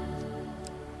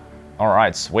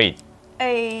right, sweet.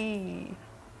 Hey.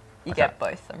 You get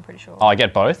both, I'm pretty sure. Oh, I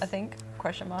get both? I think,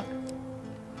 question mark.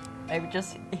 Maybe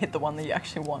just hit the one that you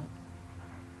actually want.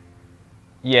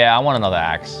 Yeah, I want another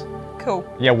axe. Cool.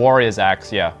 Yeah, warrior's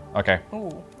axe, yeah, okay.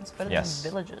 Ooh, it's better than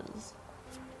villagers.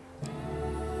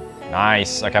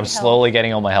 Nice. Okay, I'm slowly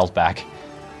getting all my health back.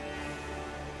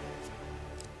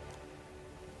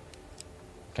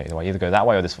 Okay, do I either go that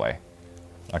way or this way?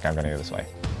 Okay, I'm going to go this way.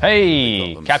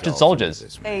 Hey, captured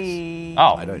soldiers. Hey.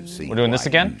 Oh, I don't see we're doing this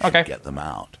again? Okay. Get them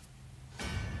out.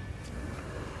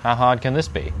 How hard can this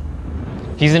be?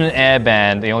 He's in an air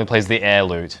band. He only plays the air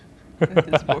lute.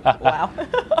 With his book. Wow.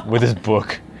 With his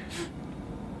book.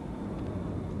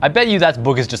 I bet you that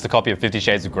book is just a copy of 50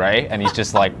 Shades of Grey, and he's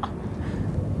just like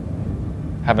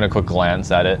having a quick glance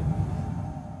at it.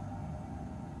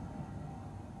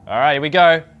 All right, here we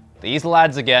go. These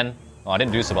lads again. Oh, I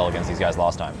didn't do so well against these guys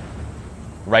last time.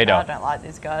 Raider. I don't like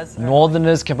these guys.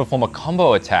 Northerners can perform a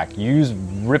combo attack. Use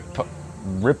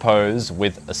rippos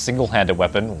with a single-handed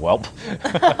weapon. Welp.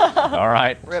 All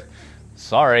right. Rip.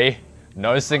 Sorry.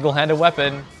 No single-handed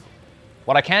weapon.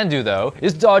 What I can do, though,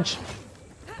 is dodge.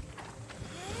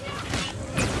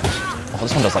 Oh,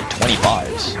 this one does like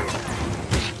 25s.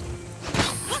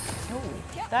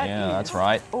 That's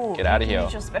right. Ooh, get out of here.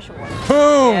 Use your special one.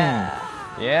 Boom! Yeah.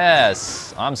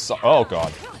 Yes. I'm so. Oh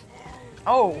god.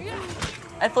 Oh.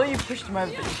 I thought you pushed him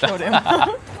over, but you killed him.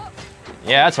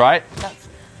 Yeah, that's right.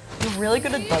 You're really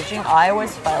good at dodging. I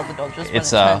always fail the dodges when it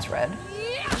turns red.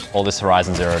 All this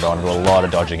Horizon Zero Dawn, do a lot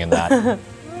of dodging in that.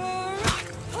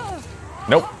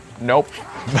 Nope. Nope.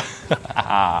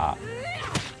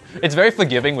 It's very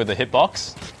forgiving with the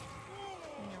hitbox.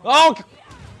 Oh!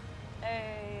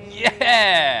 Hey.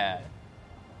 Yeah!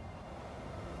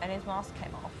 And his mask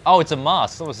came off. Oh, it's a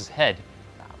mask. That was his head.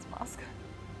 That's a mask.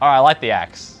 Alright, I like the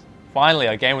axe. Finally,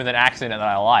 a game with an axe in it that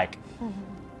I like.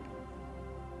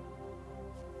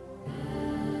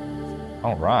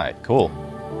 Alright, cool.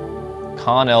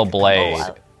 Carnel Blade.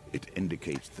 Oh, it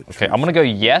indicates the Okay, I'm gonna go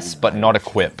yes, but not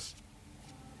equip.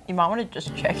 You might want to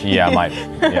just check. Yeah, I might.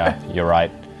 Yeah, you're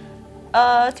right.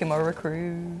 2 more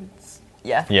recruits.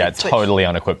 Yeah. Yeah, totally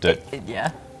unequipped it.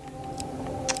 Yeah.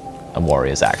 A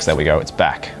warrior's axe. There we go. It's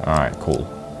back. All right, cool.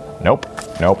 Nope.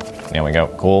 Nope. There we go.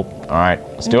 Cool. All right,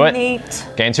 let's do it. Neat.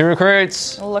 Gain 2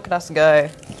 recruits. Oh, look at us go.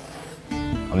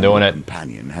 I'm doing it. The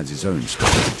companion has his own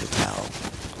story to tell.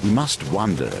 We must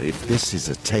wonder if this is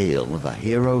a tale of a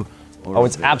hero or Oh,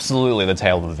 it's absolutely the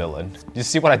tale of the villain. Do you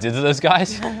see what I did to those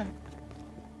guys?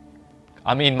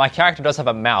 I mean, my character does have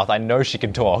a mouth. I know she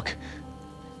can talk.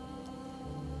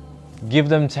 Give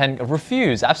them 10...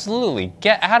 Refuse, absolutely.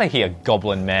 Get out of here,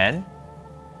 goblin man.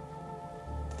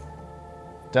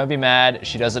 Don't be mad.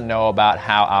 She doesn't know about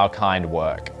how our kind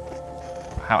work.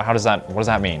 How does that... What does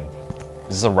that mean?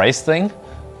 Is this a race thing?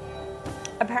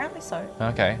 Apparently so.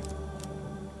 Okay.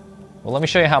 Well, let me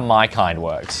show you how my kind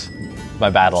works. My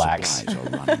battle axe. Supplies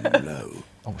are running low.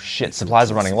 Oh shit,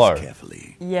 supplies are running low.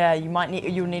 Carefully. Yeah,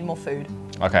 you'll need more food.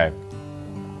 Okay.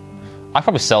 I'll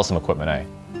probably sell some equipment, eh?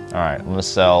 Alright, I'm gonna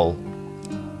sell...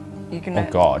 You can. Oh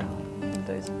god.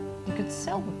 Those. You could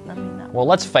sell them. I mean, that. Well,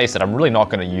 let's face it, I'm really not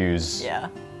gonna use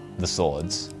the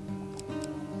swords.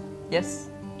 Yes.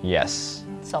 Yes.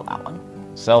 Sell that one.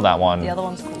 Sell that one. The other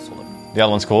one's cool, sort of. The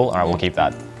other one's cool? Alright, we'll keep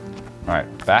that.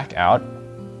 Alright, back out.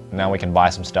 Now we can buy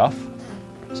some stuff.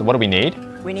 So what do we need?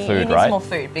 We need, food, you need right? some more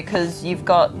food because you've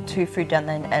got 2 food down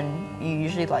there and you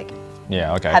usually like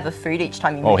okay. have a food each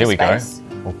time you move Oh, here we space.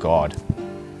 go. Oh god.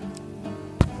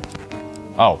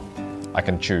 Oh, I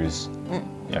can choose.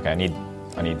 Yeah, okay, I need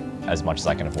as much as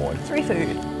I can afford. 3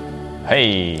 food.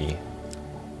 Hey.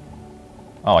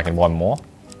 Oh, I can one more.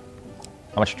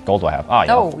 How much gold do I have? Ah,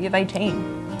 yeah. Oh, you have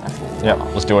 18. That's cool. Yeah,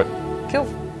 let's do it. Cool.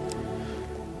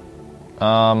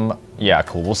 Yeah,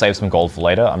 cool. We'll save some gold for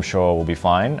later. I'm sure we'll be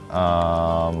fine.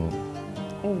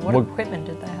 Ooh, what equipment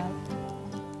did they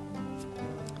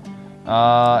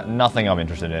have? Nothing I'm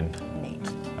interested in. Neat.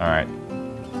 All right.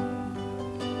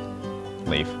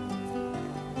 Leave.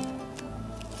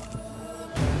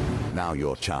 Now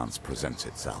your chance presents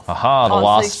itself. Aha, the Oh,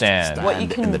 last so stand. What you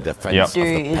Stand can in the defense Yep. of do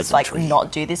the is like peasantry.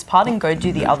 not do this part and go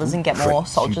do the others and get more Tricks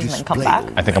you soldiers and then come display.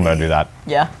 back. I think I'm gonna do that.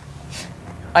 Yeah.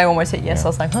 I almost hit yes. I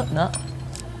was like, huh, no.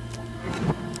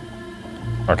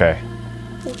 Okay.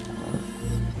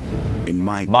 In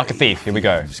my Market day, thief, here we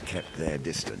go. thieves kept their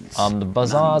distance. The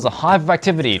bazaar's a hive of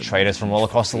activity. Traders from all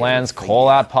across the lands call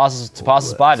out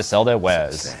passers-by to sell their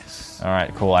wares. Success. All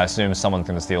right, cool. I assume someone's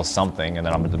gonna steal something, and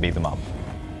then I'm gonna beat them up.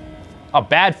 Oh,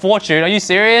 bad fortune. Are you They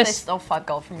serious? stole 5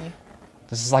 gold from you.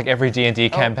 This is like every D&D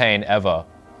campaign ever.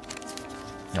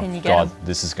 Can Oh you get God, 'em?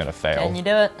 this is gonna fail. Can you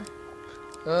do it?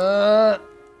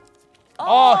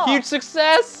 Oh, huge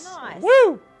success! Nice.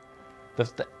 Woo!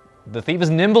 The thief is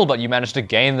nimble, but you manage to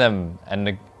gain them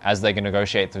and as they can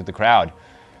negotiate through the crowd.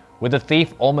 With the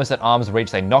thief almost at arm's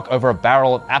reach, they knock over a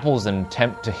barrel of apples and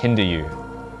attempt to hinder you.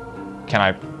 Can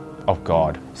I? Oh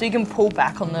God. So you can pull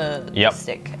back on the Yep.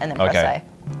 stick and then Okay. press A.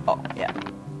 Oh, yeah.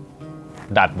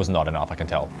 That was not enough, I can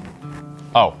tell.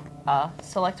 Oh.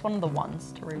 Select one of the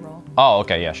ones to reroll. Oh,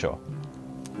 okay, yeah, sure.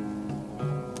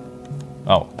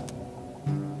 Oh.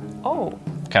 Oh.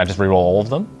 Can I just reroll all of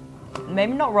them?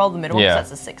 Maybe not roll the middle one, Yeah. because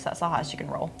that's a 6. That's the highest you can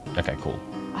roll. Okay, cool.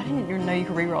 I didn't even know you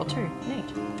could reroll too. Neat.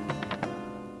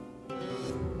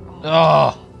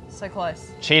 Oh, So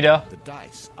close. cheater. The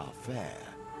dice are fair,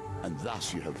 and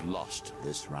thus you have lost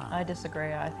this round. I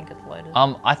disagree. I think it's loaded.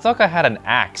 I thought I had an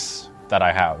axe that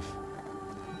I have.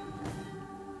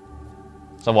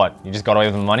 So what? You just got away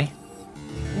with the money?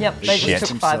 Yep, they Shit.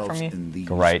 just took 5 from you. In these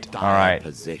Great. dire All right.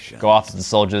 positions, Go after the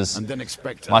soldiers. and then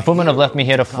expect My a footmen have hero left me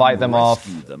here to come fight them off.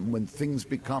 rescue them when things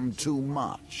become too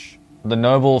much. The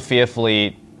noble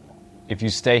fearfully, if you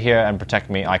stay here and protect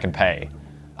me, I can pay.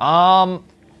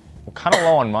 We're kind of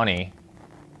low on money.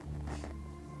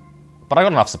 But I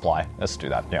got enough supply. Let's do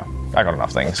that, yeah. I got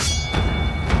enough things.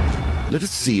 Let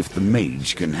us see if the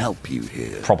mage can help you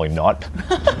here. Probably not.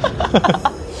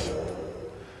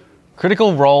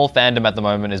 Critical Role fandom at the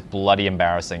moment is bloody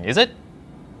embarrassing. Is it?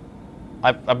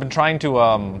 I've been trying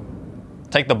to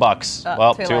take the bucks.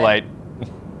 Well, too too late.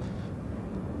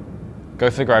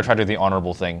 Go figure. I tried to do the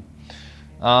honorable thing.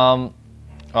 Oh,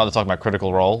 they're talking about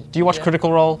Critical Role. Do you watch Yeah.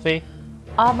 Critical Role, V?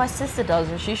 My sister does,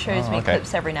 and she shows me okay.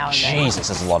 clips every now and then. Jesus,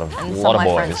 there's a lot of And some lot of of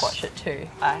my friends boys. watch it too.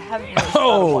 I haven't really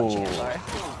started watching it though.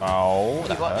 Oh,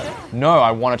 that watch hurt. No, I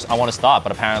want to start,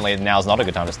 but apparently now's not a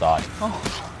good time to start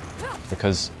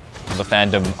because the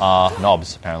fandom are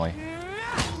knobs. Apparently.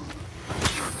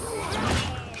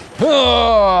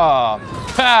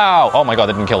 Pow! Oh my God,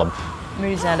 they didn't kill him.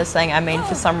 Moody Xander's saying, I mean,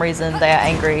 for some reason they are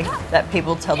angry that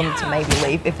people tell them to maybe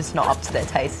leave if it's not up to their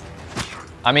taste.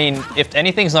 I mean, if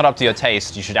anything's not up to your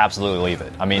taste, you should absolutely leave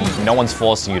it. I mean, no one's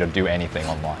forcing you to do anything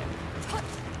online.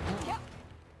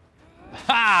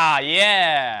 Ha!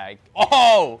 Yeah!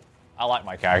 Oh! I like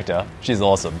my character. She's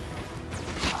awesome.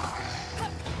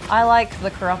 I like the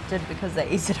corrupted because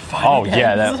they're easy to fight Oh against.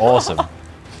 yeah, they're awesome.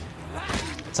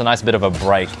 It's a nice bit of a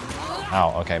break.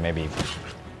 Oh, okay, maybe.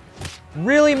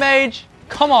 Really, mage?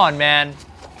 Come on, man.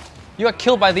 You got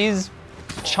killed by these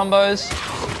chumbos.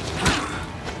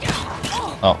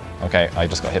 Oh, okay, I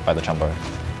just got hit by the chumbo.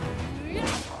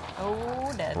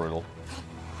 Oh, dead. Brutal.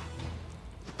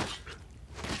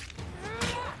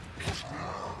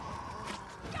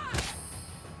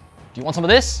 Do you want some of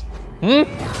this?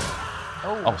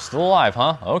 Oh, still alive,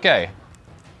 huh? Okay.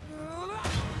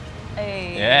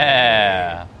 Hey.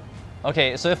 Yeah.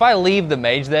 Okay, so if I leave the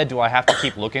mage there, do I have to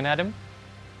keep looking at him?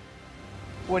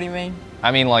 What do you mean?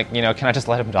 I mean, like, you know, can I just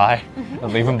let him die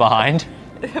and leave him behind?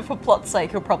 For plot's sake,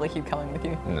 he'll probably keep coming with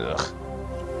you. Ugh.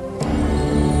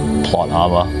 Plot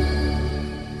armor.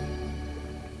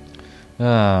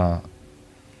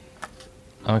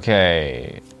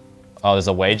 Okay. Oh, there's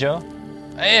a wager?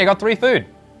 Hey, I got 3 food.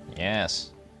 Yes.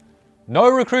 No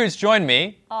recruits join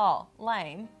me. Oh,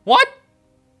 lame. What?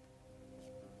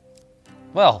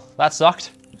 Well, that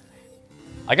sucked.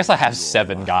 I guess I have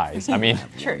 7 guys. I mean,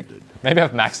 True. maybe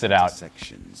I've maxed it out.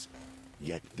 Sections,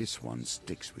 yet this one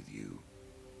sticks with you.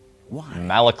 Why?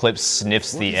 Malaclip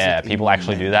sniffs What the is air. it in People your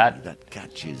actually do memory that? That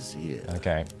catches here.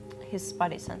 Okay. His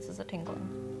spidey senses are tingling.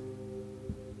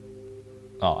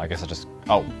 Oh, I guess I just...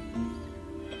 Oh.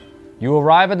 You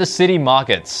arrive at the city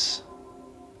markets.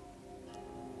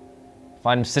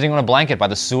 Find him sitting on a blanket by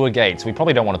the sewer gates. We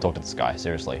probably don't want to talk to this guy,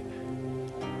 seriously.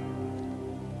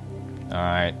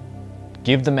 Alright.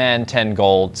 Give the man 10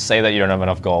 gold. Say that you don't have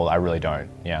enough gold. I really don't.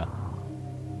 Yeah.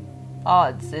 Oh,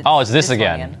 it's this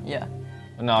again. Yeah.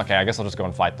 No, okay, I guess I'll just go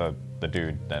and fight the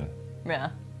dude then. Yeah.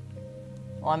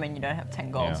 Well, I mean, you don't have 10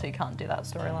 gold, Yeah. so you can't do that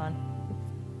storyline.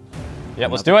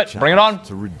 Yep, let's do it. Bring it on.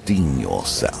 To redeem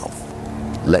yourself.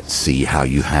 Let's see how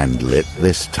you handle it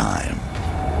this time.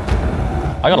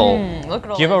 I gotta Look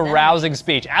at all give a those enemies. rousing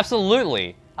speech.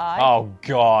 Absolutely. Oh,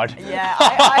 God. Yeah,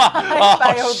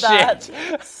 I failed shit.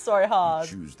 that so hard.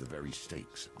 Choose the very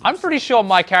stakes. I'm pretty sure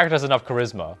my character has enough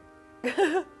charisma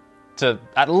to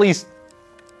at least...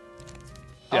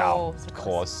 Yeah, Oh, of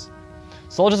course.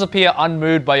 Soldiers appear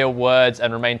unmoved by your words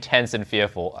and remain tense and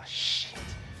fearful. Oh, shit.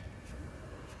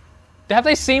 Have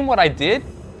they seen what I did?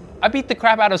 I beat the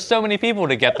crap out of so many people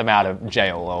to get them out of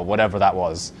jail or whatever that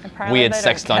was. Apparently Weird they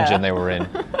sex don't care. dungeon they were in.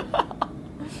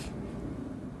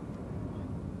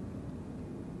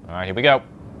 Alright, here we go.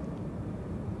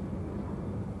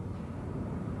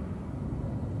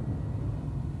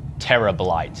 Terror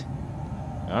Blight.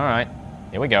 Alright,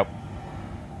 here we go.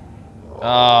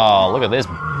 Oh, look at this.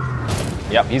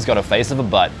 Yep, he's got a face of a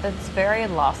butt. It's very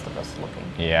Last of Us looking.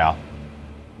 Yeah.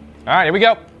 Alright, here we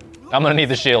go. I'm gonna need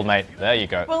the shield, mate. There you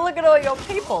go. Well, look at all your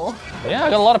people. Yeah, I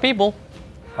got a lot of people.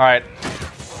 Alright.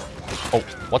 Oh,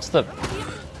 what's the...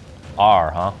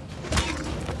 R, huh?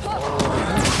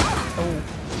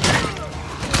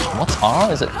 What's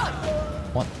R? Is it...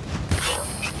 What?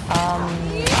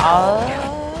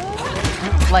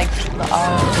 Like the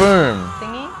Boom.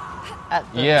 thingy. At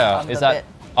the, Yeah, the is that... bit.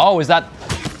 Oh, is that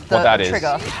The what that is?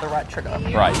 trigger, the right trigger.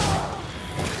 Right.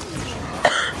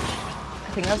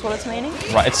 I think that's what it's meaning.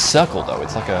 Right, it's circle though.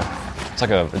 It's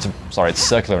sorry, it's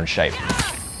circular in shape.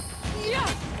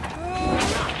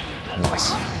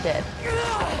 Nice. Dead.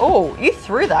 Oh, you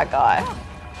threw that guy.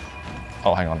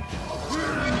 Oh, hang on.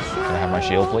 Can I have my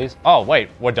shield, please? Oh, wait,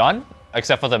 we're done?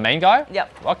 Except for the main guy?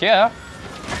 Yep. Fuck yeah.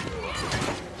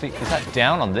 See, is that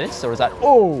down on this, or is that...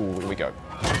 Oh, here we go.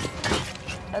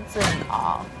 That's an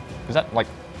R. Is that, like...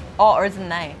 Oh, or is it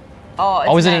an A? Oh, it's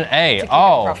Oh, is it an an A? to keep it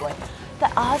Oh. properly.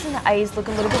 The R's and the A's look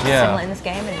a little bit Yeah. similar in this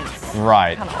game, and it's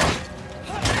Right. kind of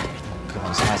odd. God,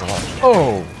 this has a lot.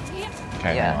 Oh!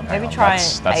 Okay, Yeah, hang on, maybe hang on. try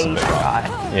That's an a A bit rough.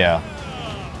 try. Yeah.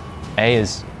 A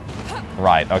is...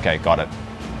 Right, okay, got it.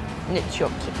 It's your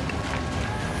kick.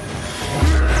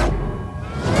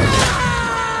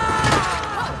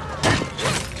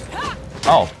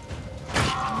 Oh.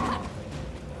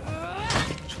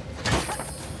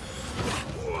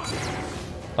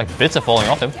 Like, bits are falling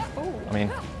off him. I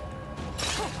mean...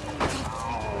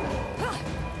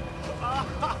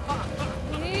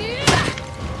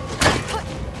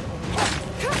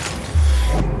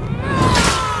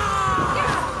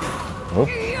 Oop.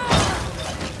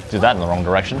 Do that in the wrong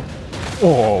direction.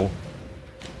 Whoa.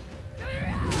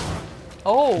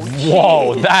 Oh,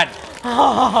 Whoa, that...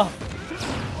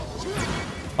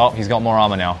 Oh, he's got more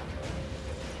armor now.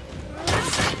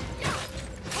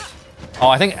 Oh,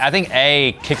 I think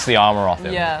A kicks the armor off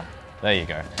him. yeah. There you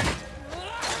go.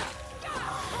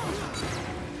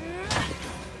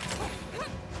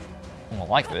 Oh, I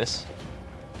like this.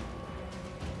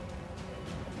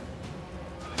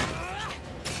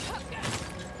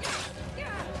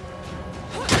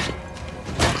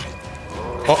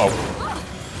 Uh-oh.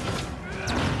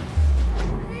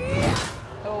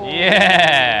 Oh.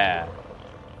 Yeah!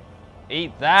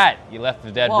 Eat that, you left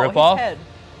the dead Whoa, ripoff. his head.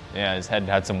 Yeah, his head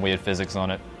had some weird physics on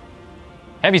it.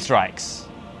 Heavy strikes.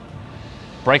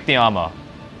 Break the armor.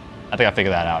 I think I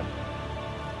figured that out.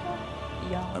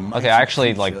 Yeah. Okay,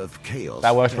 actually, like,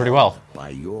 that works pretty well. By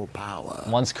your power.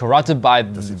 Once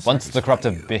the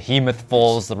corrupted behemoth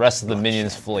falls, the rest of the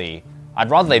minions flee. I'd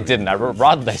rather they didn't. I'd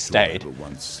rather they stayed.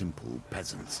 Once simple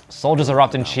peasants. Soldiers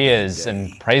erupt in cheers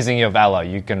and praising your valor.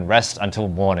 You can rest until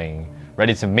morning,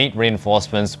 ready to meet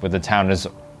reinforcements with the town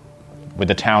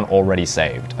already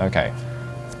saved. Okay.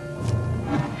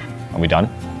 Are we done?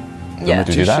 Yeah.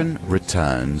 Do that? Magician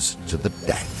returns to the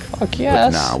deck. Fuck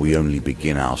yes. But now we only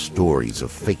begin our stories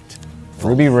of fate.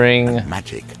 Ruby ring. And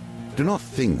magic. Do not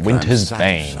think Winter's I'm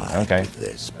Bane. satisfied Okay. with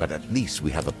this, but at least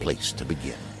we have a place to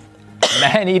begin.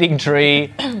 Man-eating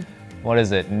tree. What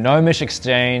is it? Gnomish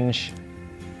exchange.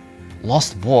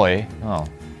 Lost boy. Oh,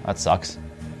 that sucks.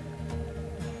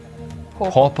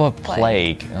 Pauper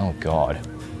plague. Oh god.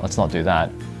 Let's not do that.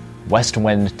 West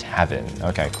Wind Tavern.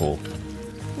 Okay, cool.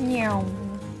 Meow.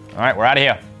 All right, we're out of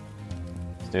here.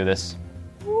 Let's do this.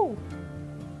 Woo.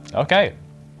 Okay.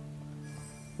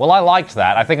 Well, I liked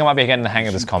that. I think I might be getting the hang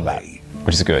of this combat,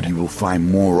 which is good. You will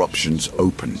find more options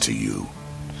open to you.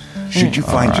 Should you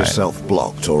find yourself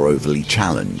blocked or overly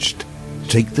challenged,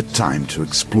 take the time to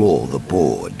explore the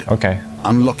board. Okay.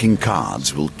 Unlocking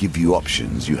cards will give you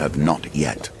options you have not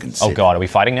yet considered. Oh god, are we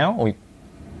fighting now? Are we...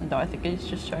 No, I think he's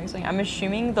just showing something. I'm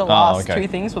assuming the last two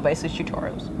things were basically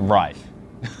tutorials. Right.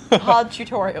 Hard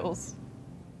tutorials.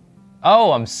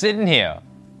 Oh, I'm sitting here.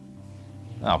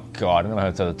 Oh god, I don't know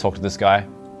how to talk to this guy.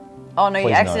 Oh no, Please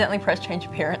you accidentally pressed change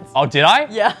appearance. Oh, did I?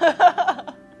 Yeah.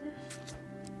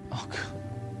 Oh,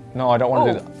 god. No, I don't want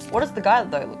to do that. What does the guy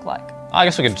though look like? I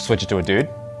guess we could switch it to a dude.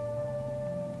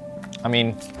 I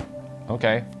mean,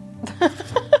 okay.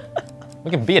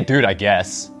 We can be a dude, I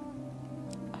guess.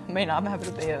 I mean, I'm happy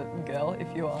to be a girl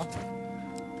if you are.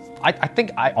 I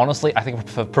think I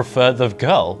prefer the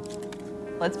girl.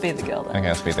 Let's be the girl then. Okay,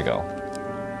 let's be the girl.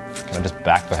 Can I just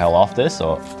back the hell off this,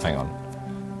 or hang on?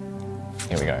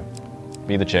 Here we go.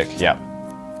 Be the chick. Yep.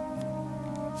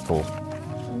 Cool.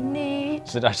 Neat.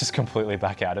 So did I just completely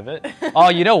back out of it? Oh,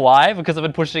 you know why? Because I've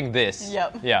been pushing this.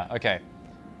 Yep. Yeah. Okay.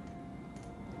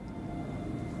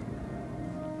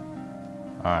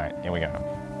 All right. Here we go.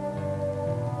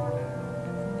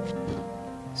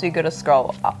 So you got to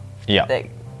scroll up. Yeah. There.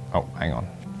 Oh, hang on.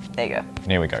 There you go.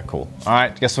 Here we go. Cool. All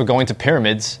right. Guess we're going to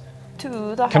pyramids.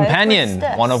 To the Companion.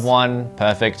 1 of 1.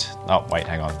 Perfect. Oh, wait.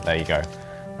 Hang on. There you go.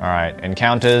 All right.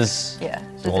 Encounters. Yeah.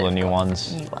 So all the new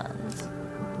ones. New ones.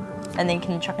 And then you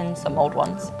can chuck in some old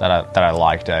ones. That I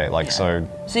liked. Like so.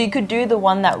 So you could do the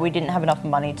one that we didn't have enough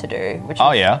money to do, which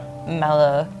is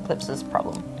Malaclipse's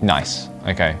problem. Nice.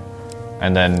 Okay.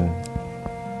 And then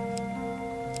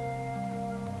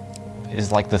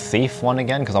is like the thief one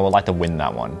again? Because I would like to win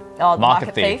that one. Oh, the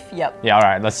market thief? Yep. Yeah, all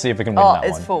right. Let's see if we can win that one. Oh,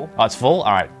 it's full. Oh, it's full?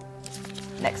 All right.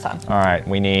 Next time. All right.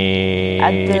 We need...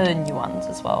 Add the new ones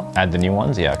as well. Add the new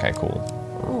ones? Yeah, okay, cool.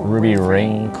 Ooh, Ruby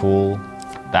ring, cool.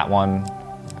 That one,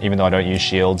 even though I don't use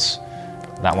shields.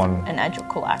 That one. And add your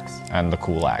cool axe. And the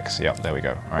cool axe. Yep, there we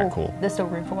go. All right, cool. There's still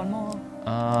room for one more.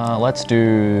 Let's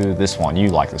do this one. You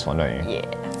like this one, don't you? Yeah.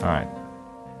 All right.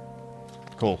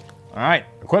 Cool. All right.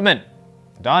 Equipment.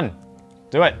 Done.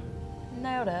 Do it.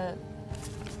 Nailed it.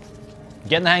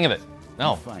 Getting the hang of it.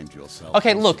 No. Find yourself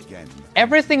Okay, look. again.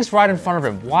 Everything's right in front of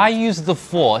him. Why use the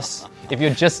Force if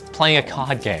you're just playing a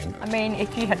card game? I mean,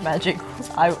 if you had magic,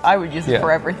 I would use it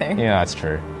for everything. Yeah, that's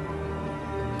true.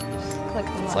 Just click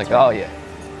the It's like, oh yeah.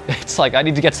 It's like, I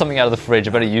need to get something out of the fridge.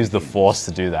 I better use the Force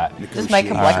to do that. Just make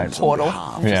it like a portal.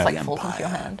 And Yeah. just like falls into your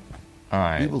hand. All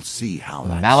right. We will see how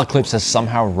that Malaclipse has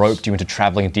somehow roped you into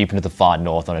traveling deep into the far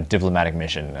north on a diplomatic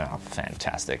mission. Oh,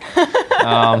 fantastic.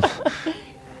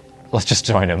 Let's just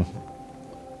join him.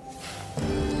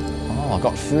 Oh, I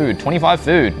got food. 25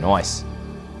 food. Nice.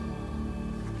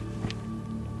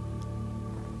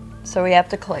 So we have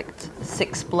to collect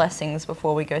 6 blessings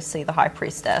before we go see the High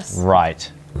Priestess. Right.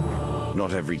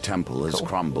 Not every temple has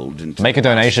crumbled into... Make a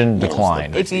donation,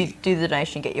 decline. If you do the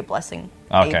donation, get your blessing.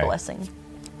 Okay. A blessing.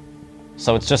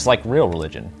 So it's just like real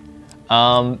religion.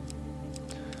 And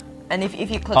if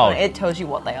you click on it, it tells you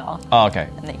what they are. Oh, okay.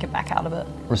 And then you can back out of it.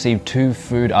 Receive 2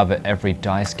 food of every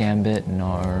dice gambit.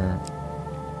 No.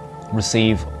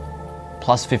 Receive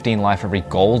plus 15 life every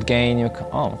gold gain.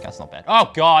 Oh, that's not bad.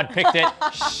 Oh God, picked it.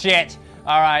 Shit.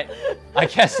 All right. I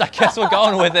guess we're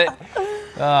going with it.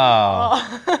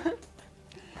 Oh.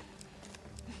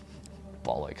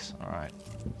 Bollocks. All right.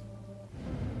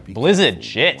 Blizzard.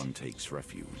 Shit. One takes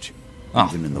refuge, Oh,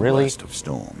 even in the really? worst of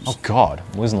storms. Oh God,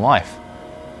 I'm losing life.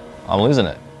 I'm losing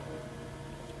it.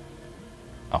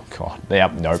 Oh God.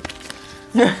 Yep. Nope.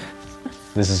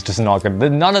 This is just not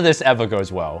good. None of this ever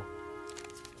goes well.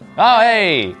 Oh,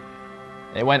 hey!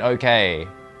 It went okay.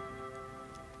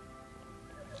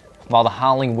 While the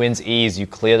howling winds ease, you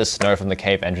clear the snow from the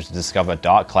cave entrance to discover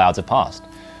dark clouds have passed.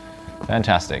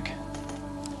 Fantastic.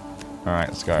 All right,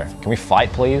 let's go. Can we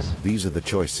fight, please? These are the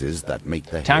choices that make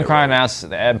the Town hero cry announced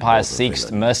the Empire or the seeks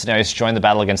villain. mercenaries to join the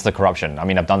battle against the corruption. I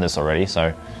mean, I've done this already,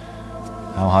 so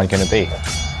how hard can it be?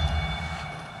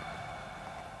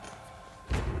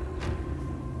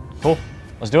 Cool.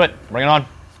 Let's do it. Bring it on.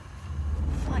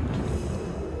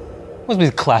 What does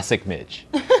this classic, Midge?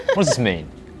 What does this mean?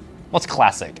 What's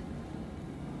classic?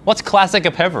 What's classic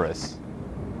Epivorous?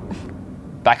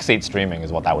 Backseat streaming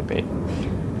is what that would be.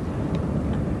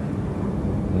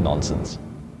 Nonsense.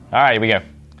 All right, here we go.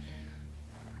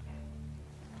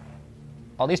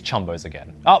 Oh, these chumbos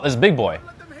again. Oh, there's a big boy.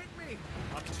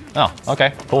 Oh,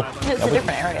 okay, cool. It's a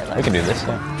different area though. We can do this,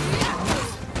 yeah.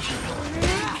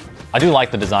 I do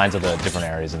like the designs of the different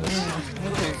areas in this.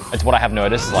 It's what I have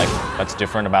noticed, like, that's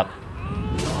different about...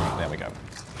 There we go.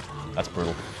 That's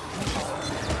brutal.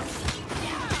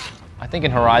 think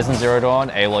in Horizon Zero Dawn,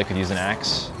 Aloy could use an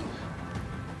axe.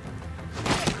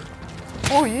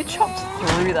 Oh, you chopped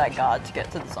through that guard to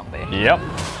get to the zombie. Yep.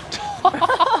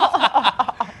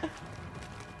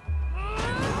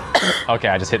 Okay,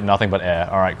 I just hit nothing but air.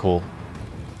 All right, cool.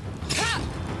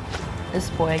 This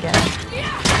boy again.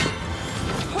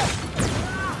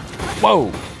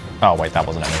 Whoa! Oh wait, that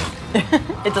wasn't at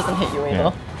me. It doesn't hit you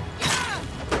either.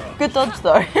 Good dodge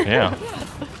though. Yeah.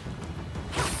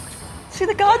 See,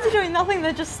 the guards are doing nothing,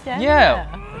 they're just standing Yeah.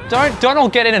 there. Don't all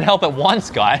get in and help at once,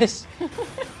 guys.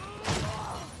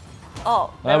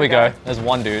 Oh, There we go. There's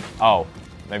one dude. Oh,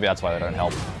 maybe that's why they don't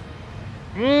help.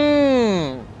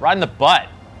 Right in the butt.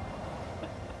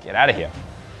 Get out of here.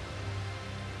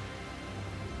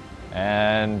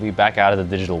 And we back out of the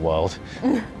digital world.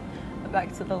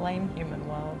 Back to the lame human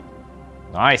world.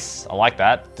 Nice. I like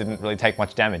that. Didn't really take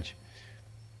much damage.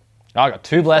 Oh, I got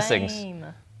 2 blessings. Fame.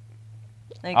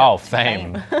 Oh,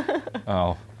 fame.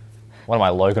 Oh. What am I,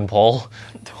 Logan Paul?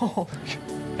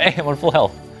 Hey, I'm on full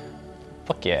health.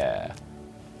 Fuck yeah.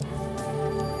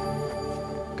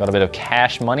 Got a bit of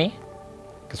cash money.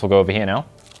 Guess we'll go over here now.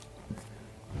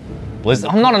 Blizzard.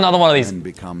 I'm not another one of these. Men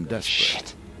become desperate.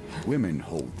 Shit. Women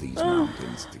hold these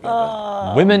mountains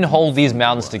together. Women hold these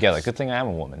mountains together. Good thing I am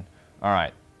a woman. All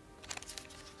right.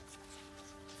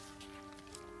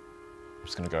 I'm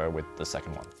just gonna go with the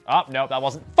second one. Oh, no, that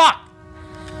wasn't. Fuck!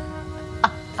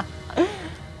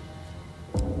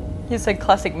 You said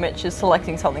classic Mitch is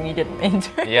selecting something you didn't mean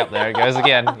to. Yep, there it goes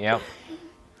again. Yep.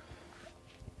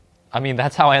 I mean,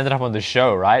 that's how I ended up on the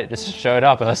show, right? Just showed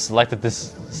up and I selected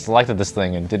this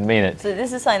thing and didn't mean it. So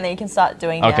this is something that you can start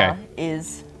doing Okay. now.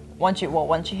 Is once you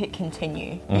hit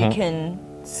continue, you can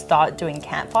start doing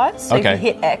campfires. So Okay. if you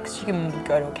hit X, you can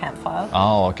go to a campfire.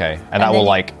 Oh, okay. And that then will you-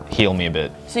 like heal me a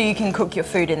bit. So you can cook your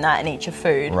food in that and eat your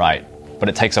food. Right. But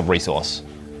it takes up resource.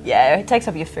 Yeah, it takes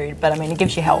up your food, but I mean, it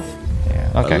gives you health.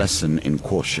 Yeah. A Okay. lesson in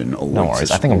caution awaits No worries.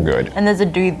 us I think I'm all. good. And there's a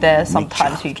dude there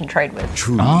sometimes who you can trade with.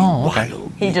 Truly Oh, okay.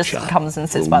 wild He just nature comes and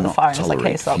sits will by the not fire and is like, "Hey,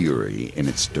 tolerate sup?" fury in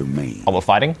its domain, Oh, we're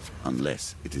fighting?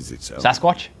 unless it is its own.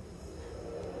 Sasquatch?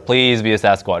 Please be a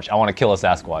Sasquatch. I want to kill a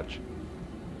Sasquatch.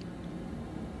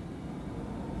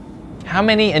 How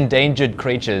many endangered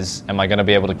creatures am I going to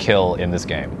be able to kill in this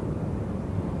game?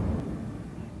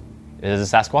 Is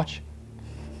it a Sasquatch?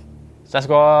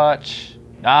 Sasquatch!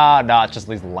 Ah, no, it's just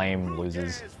these lame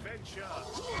losers.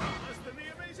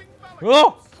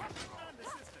 Oh!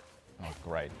 Oh,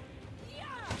 great.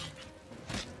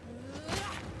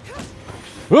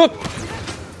 Whoop!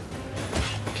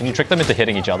 Can you trick them into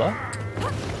hitting each other?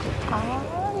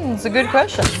 It's a good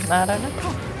question. I don't know.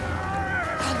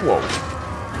 Whoa.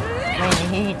 I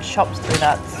mean, he chops through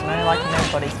that snow like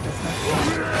nobody's business.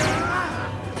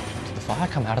 Did the fire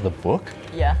come out of the book?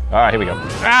 Yeah. Alright, here we go.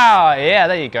 Ah, yeah,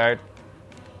 there you go.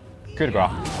 Coup de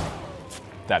grace.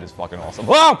 That is fucking awesome.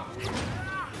 Whoa!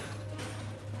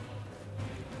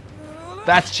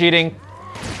 That's cheating.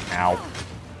 Ow.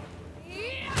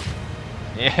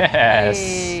 Yes.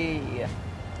 Hey.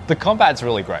 The combat's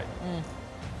really great.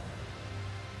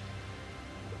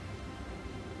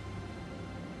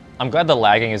 I'm glad the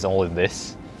lagging is all in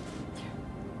this.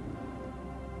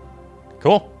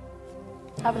 Cool.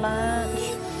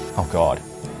 Avalanche. Oh god.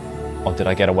 Oh, did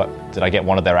I get did I get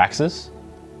one of their axes?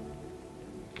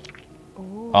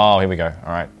 Ooh. Oh, here we go.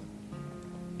 All right.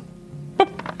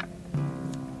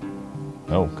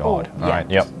 Oh god. Oh, All yeah. right.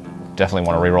 Yep. Definitely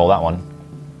want to re-roll that one.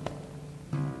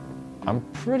 I'm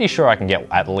pretty sure I can get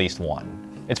at least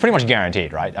one. It's pretty much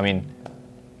guaranteed, right? I mean.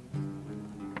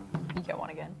 You get one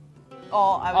again.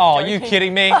 Oh, I was Oh, joking. you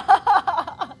kidding me?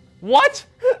 What?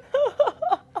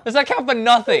 Does that count for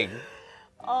nothing?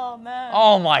 Oh man.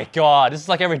 Oh my god. This is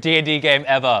like every D&D game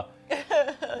ever.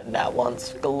 That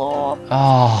one's galore.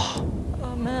 Oh,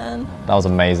 Oh man. that was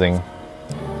amazing.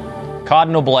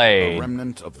 Cardinal A Blade.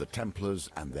 remnant of the Templars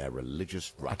and their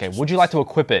religious Okay, righteousness. would you like to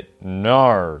equip it?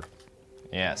 No.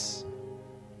 Yes.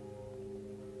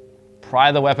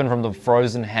 Pry the weapon from the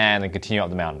frozen hand and continue up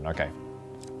the mountain. Okay.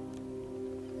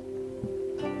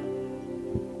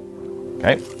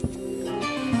 Okay.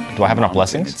 Do I have enough Mountain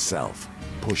blessings? itself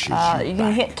pushes You you can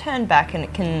back. hit turn back and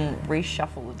it can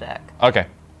reshuffle the deck Okay.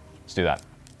 Let's do that.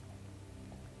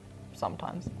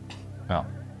 sometimes. Oh.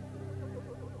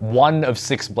 1 of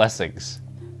 6 blessings.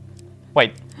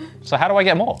 Wait, so how do I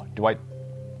get more? Do I...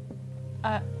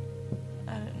 I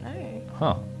don't know.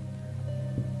 Huh.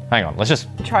 Hang on, let's just...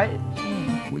 Try.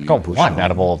 Will you Got push 1 on out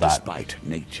of all of that. Despite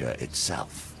nature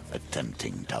itself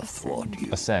attempting to thwart you.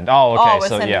 Ascend. Oh, okay, Oh, so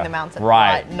ascending yeah. the mountain.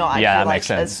 Right. Not yeah, that actually, makes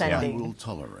like, sense. Yeah. ascending. I will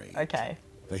tolerate Okay.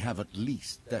 They have at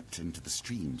least stepped into the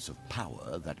streams of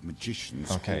power that magicians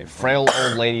Okay, call frail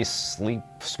old lady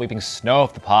sweeping snow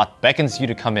off the path beckons you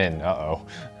to come in. Uh-oh.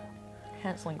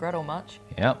 Hansel and Gretel much.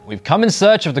 Yeah, we've come in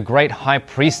search of the great high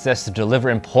priestess to deliver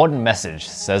important message,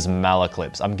 says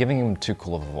Malaclips. I'm giving him too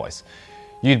cool of a voice.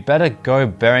 You'd better go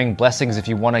bearing blessings if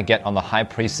you want to get on the high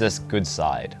priestess' good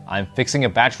side. I'm fixing a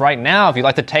batch right now if you'd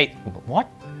like to take... What?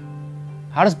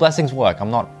 How does blessings work?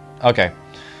 I'm not... Okay.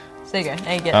 So there you go,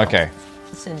 now you get Okay. one.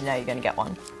 So now you're gonna get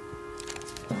one.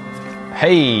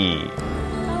 Hey!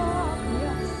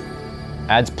 Yes.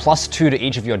 Adds +2 to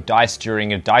each of your dice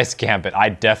during a dice gambit. I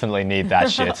definitely need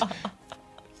that shit.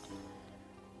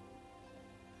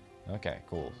 Okay,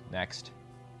 cool. Next.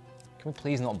 Can we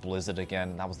please not Blizzard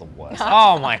again? That was the worst.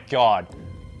 Oh my god.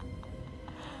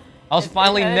 I was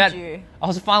finally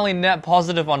net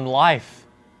positive on life.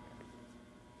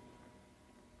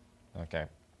 Okay.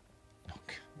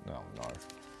 No.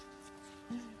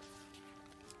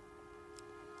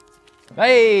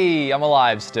 Hey, I'm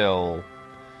alive still.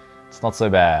 It's not so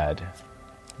bad.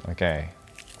 Okay.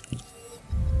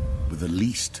 with the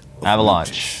least of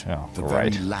Avalanche. notice, Oh, the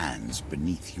great. very lands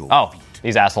beneath your Oh, feet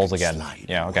these assholes again. slide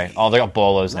Yeah, okay. away. Oh, they got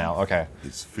bolos now. Okay.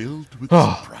 is filled with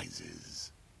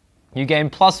surprises. You gain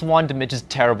 +1 to Mitch's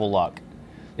terrible luck.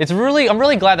 I'm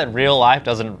really glad that real life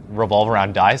doesn't revolve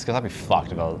around dice, because I'd be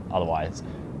fucked otherwise.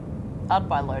 I'd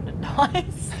buy loaded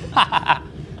dice.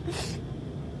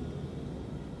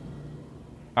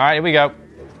 Alright, here we go.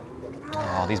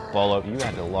 Oh, these bolo... You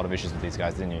had a lot of issues with these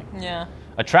guys, didn't you? Yeah.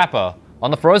 A trapper. On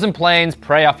the frozen plains,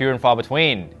 prey are few and far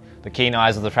between. The keen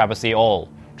eyes of the trapper see all.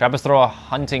 Trappers throw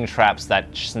hunting traps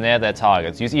that snare their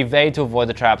targets. Use evade to avoid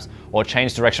the traps, or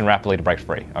change direction rapidly to break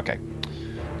free. Okay.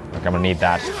 I'm gonna need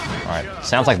that. Alright.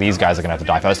 Sounds like these guys are gonna have to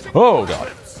die first. Oh,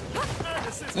 God.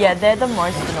 Yeah, they're the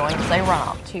most annoying because they run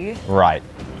up to you. Right.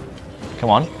 Come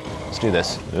on. Let's do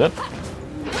this. Yep.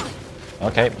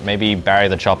 Okay, maybe Barry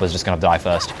the Chopper's just gonna die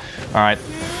first. Alright.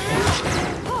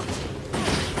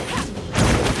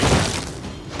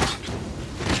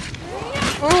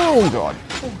 Oh, God.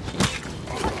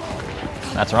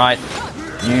 That's right.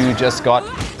 You just got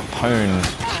pwned.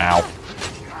 Ow.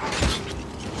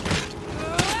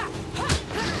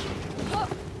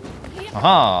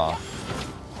 Aha!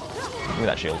 Give me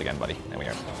that shield again, buddy. There we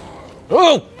go.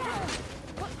 Oh!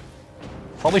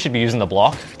 Probably should be using the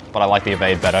block, but I like the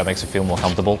evade better. It makes it feel more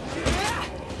comfortable.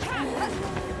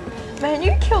 Man,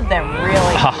 you killed them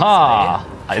really Haha!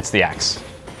 It's the axe,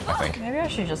 I think. easily. Maybe I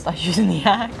should just start using the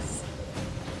axe.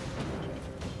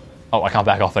 Oh, I can't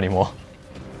back off anymore.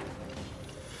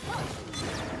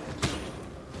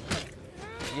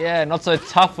 Yeah, not so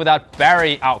tough without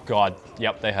Barry. Oh, God.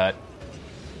 Yep, they hurt.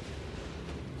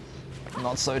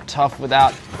 Not so tough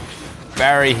without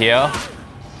Barry here.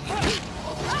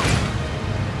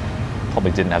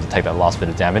 Probably didn't have to take that last bit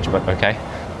of damage, but okay.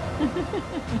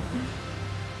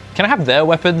 Can I have their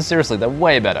weapons? Seriously, they're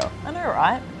way better. I know,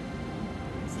 right?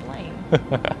 It's lame.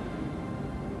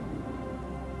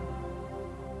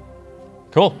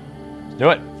 Cool. Let's do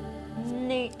it.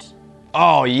 Neat.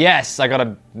 Oh, yes! I got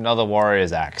another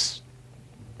warrior's axe.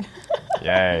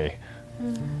 Yay.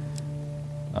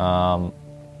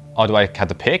 Oh, do I have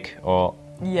to pick? Or...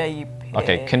 Yeah, you pick.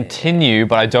 Okay, continue,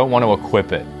 but I don't want to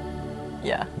equip it.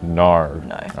 Yeah. No.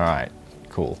 No. Alright,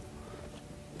 cool.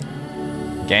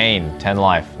 Gain 10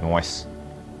 life. Nice.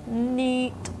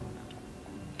 Neat.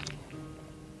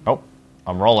 Oh,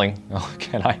 I'm rolling. Oh,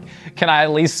 can I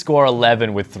at least score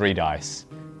 11 with 3 dice?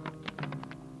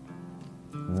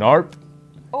 Nope.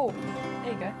 Oh,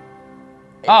 there you go.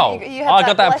 Oh, You I have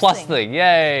got that plus blessing. thing.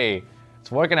 Yay.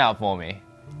 It's working out for me.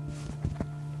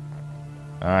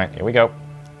 Alright, here we go.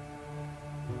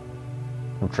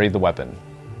 Retrieve the weapon.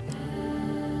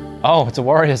 Oh, it's a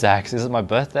warrior's axe. Is it my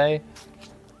birthday?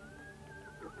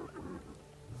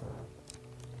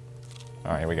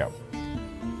 Alright, here we go.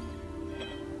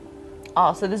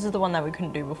 Oh, so this is the one that we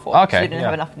couldn't do before. Okay, because we didn't yeah.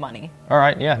 have enough money.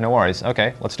 Alright, yeah, no worries.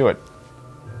 Okay, let's do it.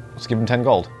 Let's give him 10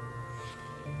 gold.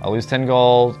 I'll lose 10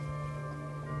 gold.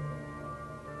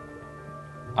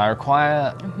 I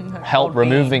require help Gold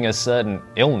removing a certain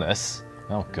illness.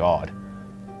 Oh, God.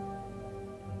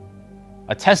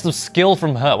 A test of skill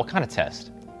from her. What kind of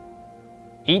test?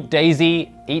 Eat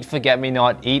daisy, eat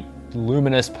forget-me-not, eat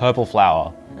luminous purple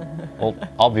flower. Well,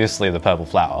 obviously the purple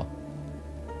flower.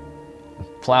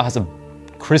 Flower has a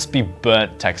crispy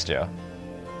burnt texture.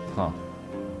 Huh.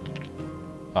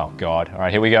 Oh, God. All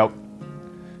right, here we go.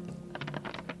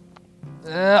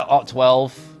 Oh,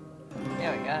 12.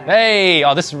 There we go. Hey!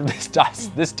 Oh, this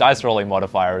dice rolling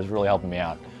modifier is really helping me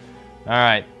out. All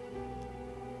right.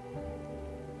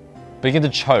 Begin to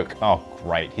choke. Oh,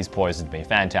 great. He's poisoned me.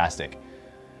 Fantastic.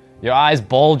 Your eyes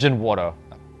bulge in water.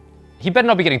 He better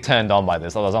not be getting turned on by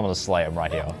this, otherwise I'm gonna slay him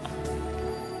right here.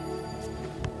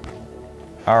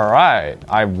 Alright,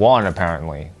 I won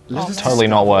apparently. Totally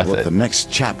not worth what it. the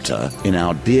next chapter in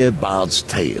our dear bard's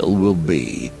tale will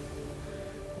be.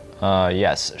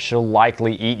 Yes, she'll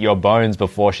likely eat your bones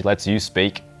before she lets you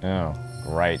speak. Oh,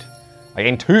 great. I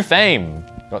gained 2 fame.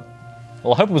 But,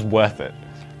 well, I hope it was worth it.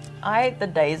 I ate the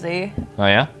daisy, Oh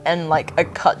yeah? and like a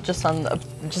cut just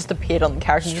appeared on the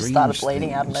character and just started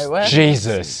bleeding out of nowhere.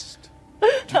 Jesus.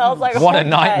 And I was like, What a okay.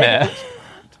 nightmare.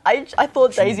 I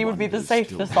thought daisy would be the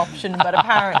safest option, but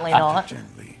apparently not.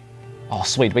 Gently. Oh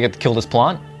sweet, we get to kill this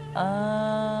plant?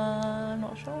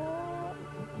 Not sure.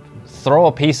 Throw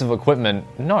a piece of equipment.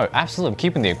 No, absolutely, I'm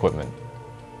keeping the equipment.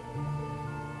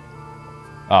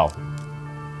 Oh.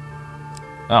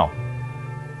 Oh,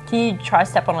 Can you try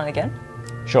step on it again?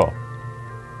 sure.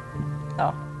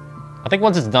 Oh. I think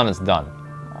once it's done, it's done.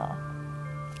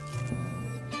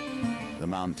 The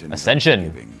mountain Ascension. is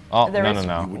forgiving. Oh, There no, is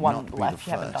no, You no. would one not be left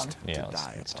the you haven't first done. to Yeah,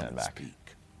 die let's upon turn back. its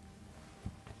peak.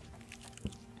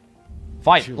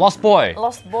 Fight, lost boy.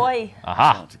 Lost boy.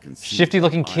 Aha. Shifty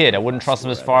looking kid. I wouldn't trust him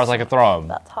as far as I could throw him.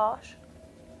 That's harsh.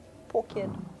 Poor kid.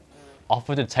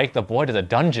 Offered to take the boy to the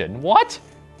dungeon. What?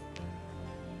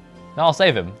 No, I'll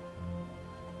save him.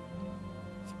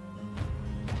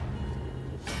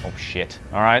 Oh shit.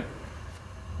 Alright.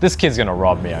 This kid's gonna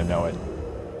rob me, I know it.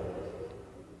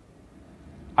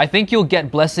 I think you'll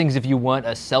get blessings if you weren't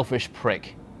a selfish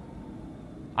prick.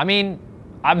 I mean,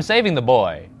 I'm saving the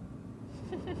boy.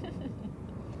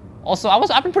 Also,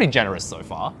 I've been pretty generous so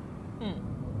far.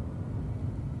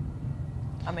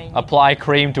 I mean, Apply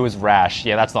cream to his rash.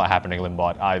 Yeah, that's not happening,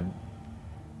 Limbot.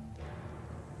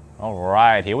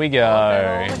 Alright, here we all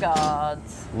go. the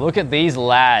guards. Look at these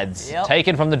lads, Yep.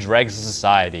 taken from the dregs of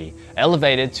society,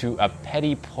 elevated to a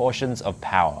petty portions of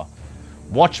power.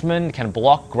 Watchmen can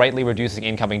block, greatly reducing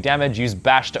incoming damage. Use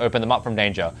bash to open them up from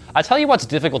danger. I tell you what's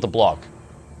difficult to block.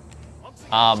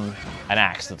 An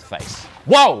axe to the face.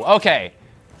 Whoa, okay.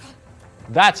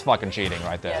 That's fucking cheating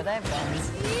right Yeah, there. they have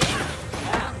guns.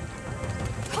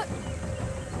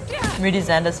 Moody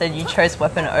Xander said you chose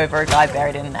weapon over a guy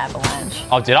buried in an avalanche.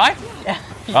 Oh, did I? Yeah.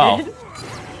 you Oh. did.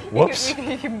 Whoops.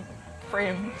 You can free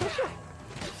him.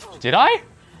 Did I?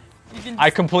 You can I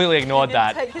completely ignored you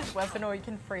can that. take his weapon or you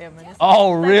can free him. And just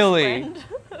Oh, thanks, really? friend.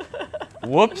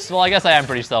 Whoops. Well, I guess I am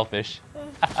pretty selfish.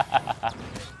 Oh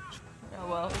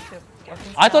well. it's your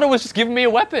weapon I thought it style. was just giving me a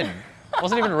weapon. I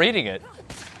wasn't even reading it.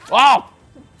 Wow.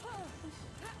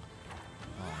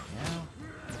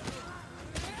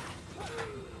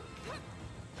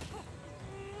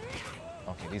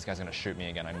 Okay, these guys are gonna shoot me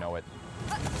again, I know it.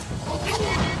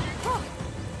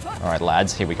 Alright,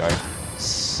 lads, here we go.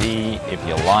 See if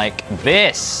you like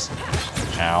this.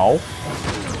 Ow.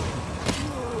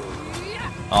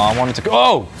 Oh, I wanted to go.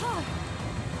 Oh!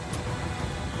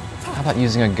 How about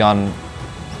using a gun?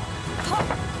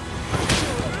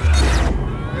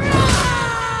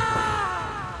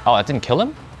 Oh, that didn't kill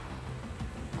him?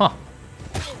 Huh.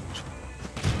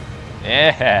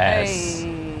 Yes.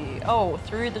 Hey. Oh,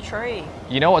 through the tree.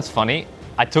 You know what's funny?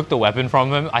 I took the weapon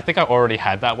from him. I think I already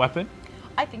had that weapon.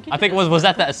 I think. I think was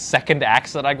that the second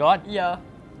axe that I got? Yeah.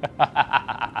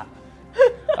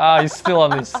 Oh, he's still on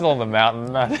the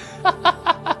mountain, man.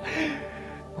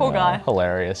 Poor guy.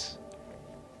 Hilarious.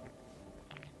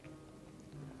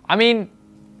 I mean,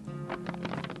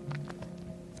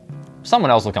 someone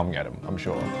else will come get him, I'm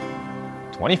sure.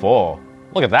 24.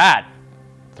 Look at that.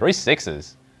 3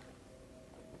 6s.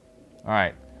 All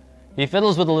right. He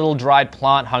fiddles with a little dried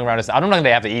plant hung around his... I'm not going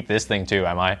to have to eat this thing too,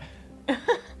 am I?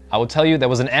 I will tell you, there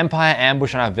was an Empire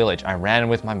ambush in our village. I ran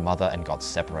with my mother and got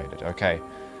separated. Okay.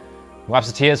 He wipes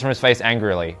the tears from his face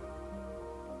angrily.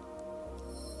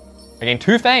 I gained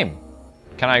 2 fame.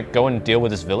 Can I go and deal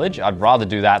with this village? I'd rather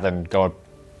do that than go...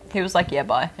 He was like, yeah,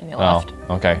 bye, and he left.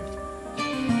 Oh, okay.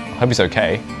 I hope he's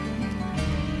okay.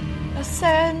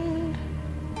 Ascend.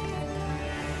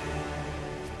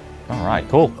 All right,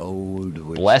 cool. Old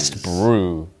witches. Blessed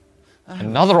brew.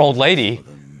 Another old lady.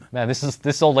 Man,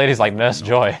 this old lady's like Nurse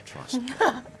Joy. Trust.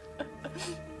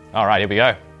 All right, here we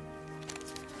go.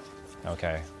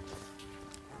 Okay.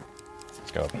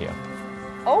 Let's go up here.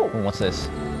 Oh. Ooh, what's this?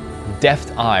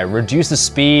 Deft Eye. Reduce the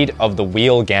speed of the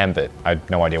wheel gambit. I have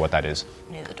no idea what that is.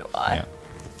 Neither do I. Yeah.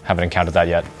 Haven't encountered that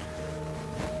yet.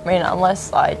 I mean,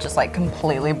 unless I just like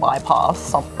completely bypass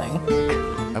something.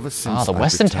 Ever since the I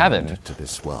West End returned Tavern. to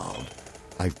this world,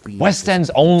 I've been West End's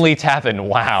only tavern.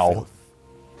 Wow.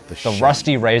 The shame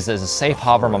Rusty Razor is a safe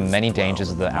harbor among many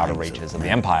dangers of the outer reaches of the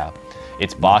Empire.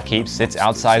 Its barkeep sits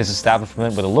outside his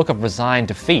establishment with a look of resigned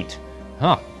defeat.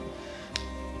 Huh.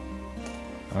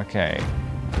 Okay.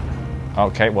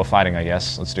 Okay, we're fighting, I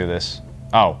guess. Let's do this.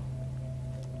 Oh.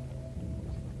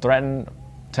 Threaten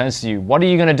turns to you. What are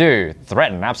you gonna do?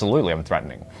 Threaten? Absolutely, I'm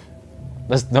threatening.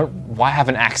 There's no. Why have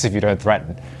an axe if you don't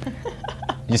threaten?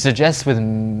 You suggest with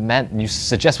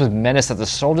menace that the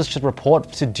soldiers should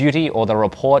report to duty or the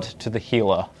report to the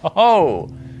healer. Oh,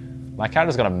 my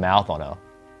character's got a mouth on her.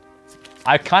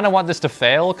 I kind of want this to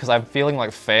fail because I'm feeling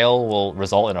like fail will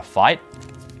result in a fight.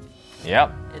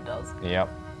 Yep. It does. Yep.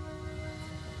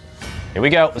 Here we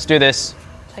go. Let's do this.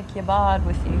 Take your bard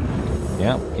with you.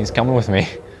 Yep, he's coming with me.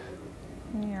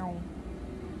 Meow.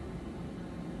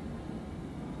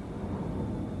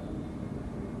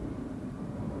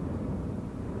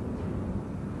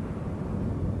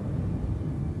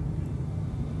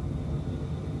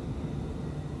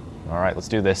 All right, let's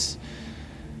do this.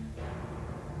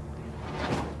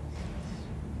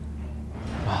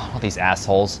 Oh, what are these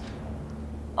assholes?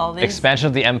 Oh, these... Expansion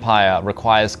of the Empire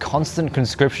requires constant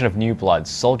conscription of new blood.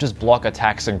 Soldiers block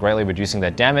attacks and greatly reducing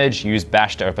their damage. Use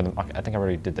bash to open them. Okay, I think I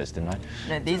already did this, didn't I?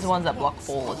 No, these are the ones that block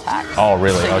all attacks. Oh,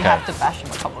 really? So okay. you have to bash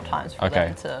them a couple of times for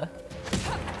them to...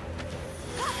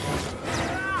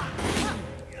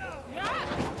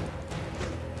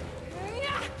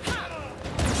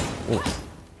 Ooh.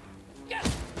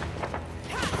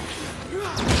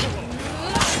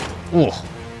 Ooh.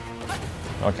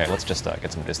 Okay, let's just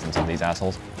get some distance on these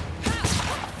assholes.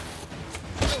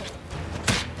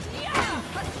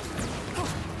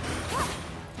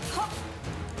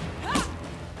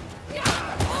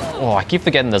 Oh, I keep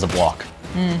forgetting there's a block.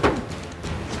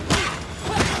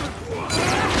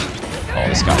 Oh,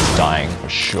 this guy's dying for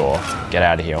sure. Get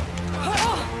out of here.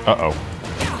 Uh-oh.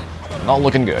 Not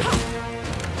looking good.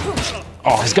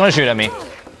 Oh, he's gonna shoot at me.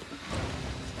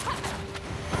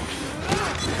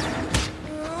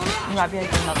 You might be able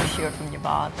to get another shield from your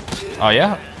bard. Oh,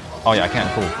 yeah? Oh, yeah, I can.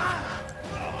 Cool.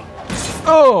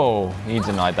 Oh! He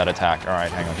denied that attack. All right,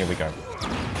 hang on. Here we go.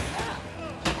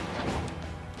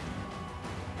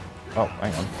 Oh,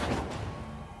 hang on.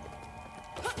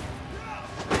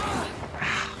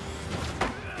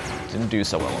 Didn't do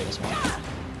so well on this one.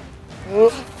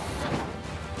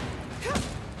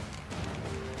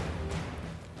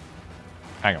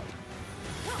 Hang on.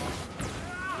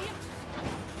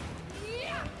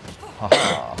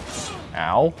 Haha.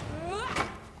 Ow.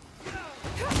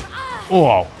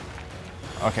 Whoa.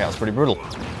 Okay, that was pretty brutal.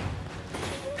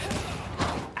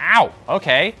 Ow!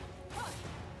 Okay.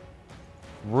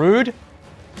 Rude.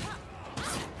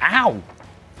 Ow!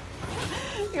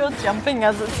 You're jumping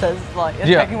as it says, like, you're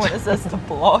checking when it says to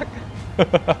block.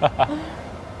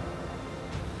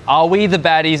 Are we the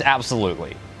baddies?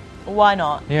 Absolutely. Why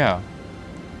not? Yeah.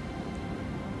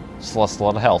 Just lost a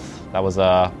lot of health. That was,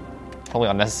 probably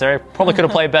unnecessary. Probably could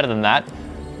have played better than that.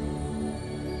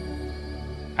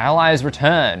 Allies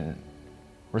return.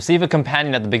 Receive a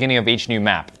companion at the beginning of each new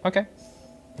map. Okay.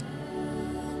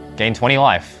 Gain 20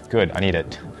 life. Good, I need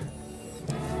it.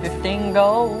 15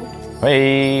 gold.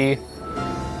 Hey!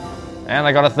 And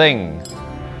I got a thing.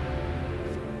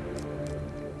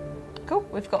 Cool,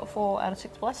 we've got 4 out of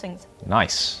 6 blessings.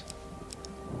 Nice.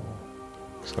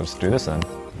 Let's do this then.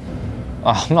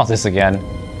 Oh, not this again.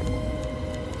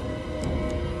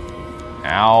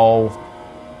 Ow.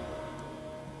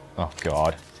 Oh,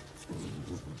 God.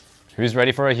 Who's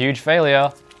ready for a huge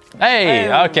failure?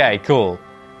 Hey! Okay, cool.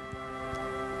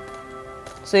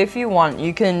 So if you want,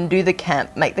 you can do the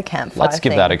camp, make the campfire. Let's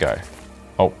give that a go.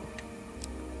 Oh.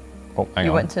 Oh, hang on.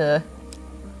 You went to...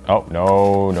 Oh,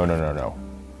 no, no, no, no, no.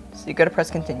 So you got to press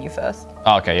continue first.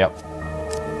 Oh, okay, yep.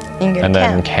 And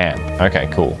then camp. Okay,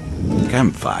 cool.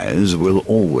 Campfires will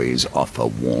always offer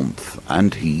warmth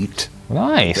and heat.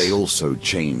 Nice. They also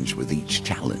change with each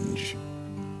challenge.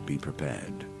 Be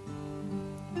prepared.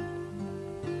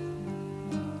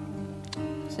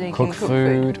 So you Cook can cook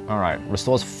food. All right.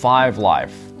 Restores 5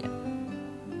 life. Yeah.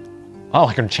 Oh,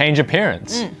 I can change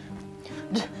appearance.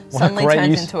 Suddenly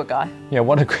turns into a guy. Yeah,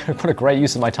 what a great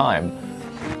use of my time.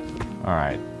 All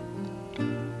right.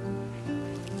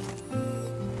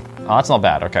 Oh, that's not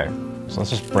bad. Okay. So let's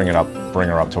just bring her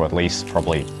up to at least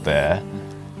probably there.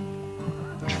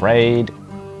 Trade.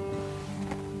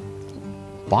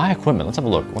 Buy equipment. Let's have a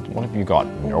look. What have you got?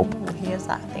 Nope. Ooh, here's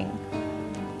that thing.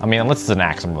 I mean, unless it's an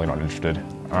axe, I'm really not interested.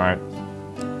 All right.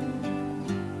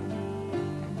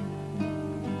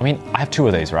 I mean, I have 2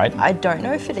 of these, right? I don't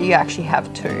know if you actually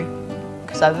have 2,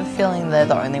 because I have a feeling they're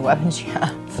the only weapons you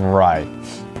have. Right.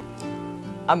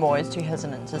 I'm always too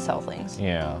hesitant to sell things.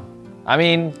 Yeah. I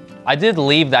mean, I did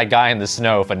leave that guy in the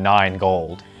snow for 9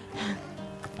 gold.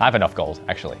 I have enough gold,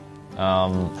 actually.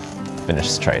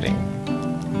 Finish trading.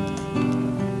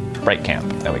 Break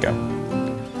camp. There we go.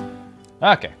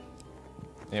 Okay.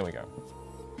 Here we go.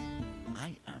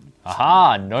 I am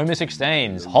Aha! Gnomish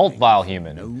exchange. Halt, vile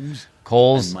human. gnomes,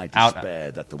 Calls and might out.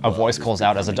 despair that the A voice world calls is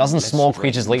out as a becoming dozen less small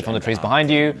creatures leap strange from the and trees behind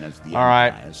you. arcane as the All right.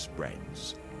 empire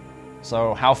spreads.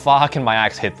 So how far can my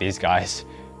axe hit these guys?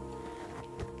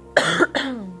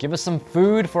 Give us some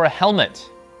food for a helmet.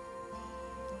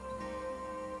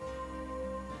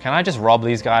 Can I just rob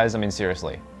these guys? I mean,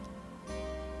 seriously.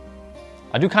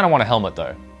 I do kind of want a helmet,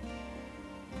 though.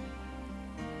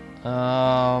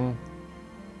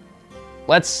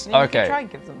 Let's, I mean, you okay. can try and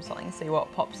give them something, see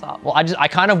what pops up. Well, I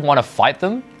kind of want to fight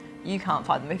them. You can't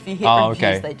fight them. If you hit Oh, refuse,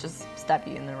 okay. they just stab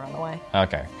you and then run away.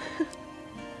 Okay.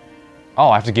 Oh,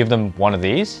 I have to give them one of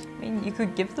these? I mean, you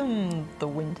could give them the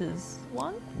Winter's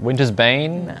one. Winter's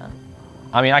Bane? Nah.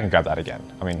 I mean, I can grab that again.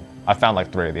 I mean, I found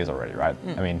like 3 of these already, right?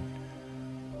 I mean...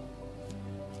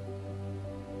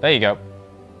 There you go.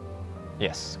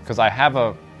 Yes, because I have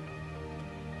a...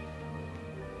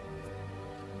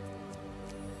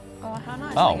 Oh, how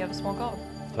nice. Oh. Now you have a small gold.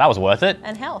 That was worth it.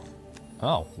 And health.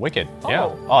 Oh, wicked. Yeah.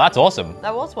 Oh. Oh, that's awesome.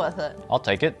 That was worth it. I'll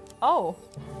take it. Oh.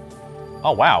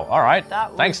 Oh, wow. All right.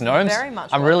 That was Thanks, gnomes. very much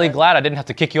I'm worth really it. glad I didn't have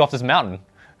to kick you off this mountain.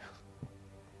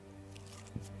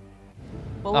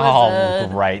 Blizzard. Oh,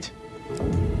 great.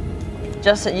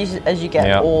 Just as you get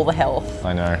Yep. all the health.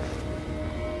 I know.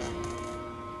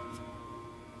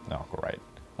 Oh, great.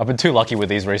 I've been too lucky with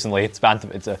these recently. It's about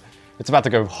to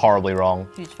go horribly wrong.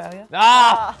 Huge failure.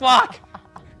 Ah, fuck!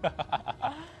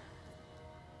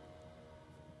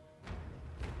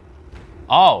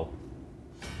 Oh.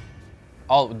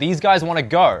 Oh, these guys want to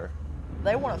go.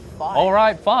 They want to fight. All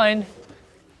right, fine.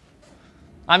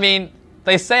 I mean,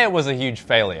 they say it was a huge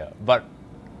failure, but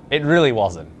it really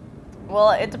wasn't.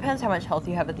 Well, it depends how much health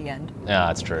you have at the end. Yeah,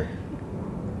 that's true.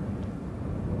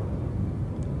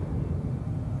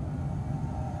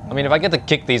 I mean, if I get to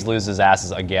kick these losers'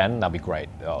 asses again, that'd be great.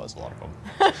 Oh, there's a lot of them.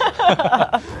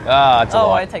 That's a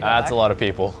lot. I take that That's back. a lot of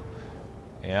people.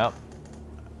 Yep.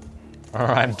 All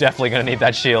right, I'm definitely going to need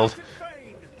that shield.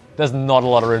 There's not a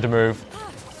lot of room to move.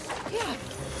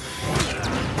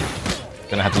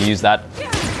 Gonna have to use that.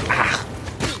 Ah.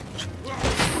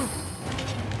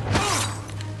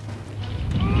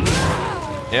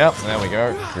 Yep, there we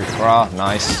go. Rufra,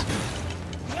 nice.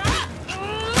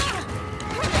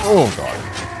 Oh god.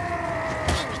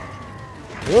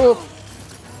 Whoop.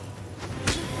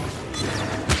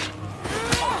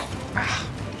 Ah,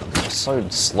 I'm so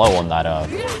slow on that.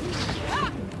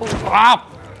 Ah!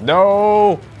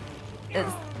 No! It's,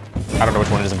 I don't know which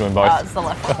one it is. I'm doing both. it's the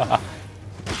left one.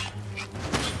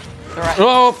 The right.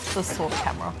 Oh! It's the sword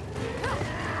camera.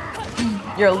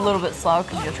 You're a little bit slow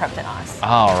because you're trapped in ice.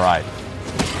 All right.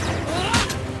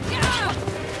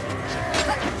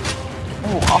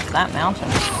 Ooh, off that mountain.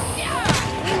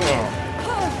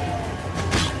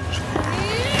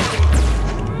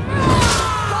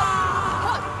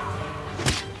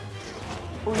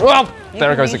 Well, You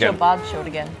there it can goes use your again. bard shield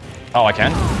again. Oh, I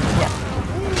can? Yeah.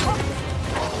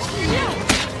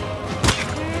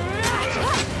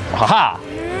 Haha!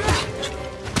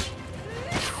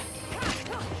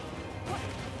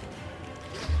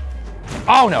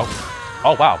 Oh no!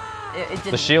 Oh wow. It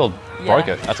did The shield broke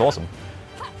it. That's awesome.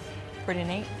 pretty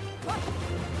neat.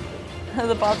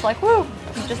 The bard's like, woo,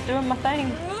 I'm just doing my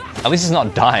thing. At least he's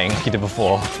not dying like he did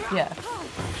before. Yeah.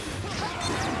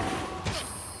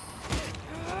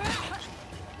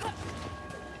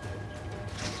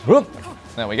 Whoop!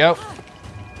 There we go.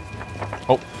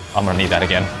 Oh, I'm gonna need that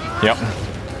again. Yep.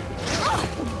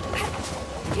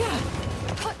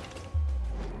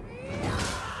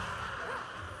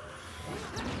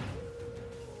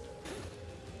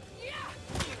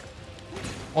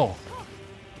 Oh.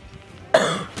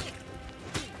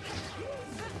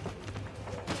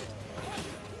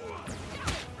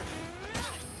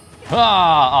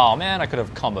 Ah! Oh man, I could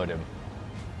have comboed him.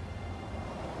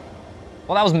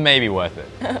 Well, that was maybe worth it.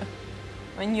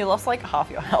 I mean, you lost like half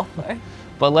your health though.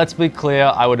 But let's be clear,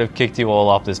 I would have kicked you all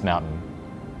up this mountain.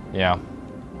 Yeah.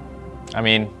 I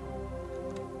mean...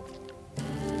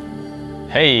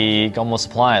 Hey, got more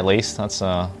supply at least. That's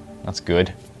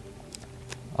good.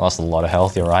 I lost a lot of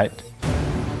health, you're right.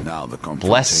 Now the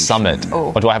Bless Summit.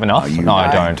 Oh. Oh, do I have enough? Are you No, I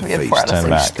ready don't. to We have face 4 out of the Turn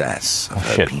back. deaths of Oh,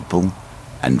 her shit. people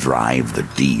and drive the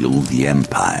deal the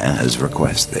Empire has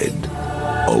requested?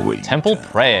 Or will you Temple turn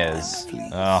prayers. back,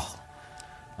 please? Oh,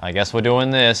 I guess we're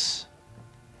doing this.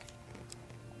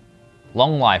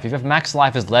 Long life. If your max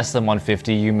life is less than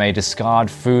 150, you may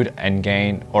discard food and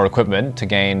gain or equipment to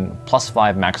gain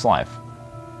 +5 max life.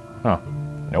 Huh.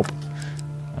 Nope.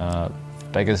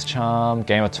 Beggar's Charm.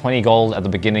 Gain of 20 gold at the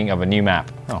beginning of a new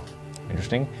map. Oh,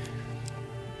 interesting.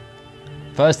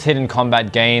 First hit in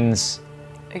combat gains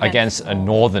against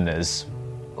northerners.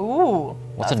 Ooh,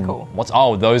 that's cool.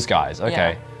 Oh, those guys.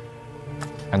 Okay. Yeah.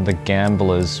 And the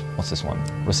gamblers. What's this one?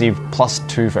 Receive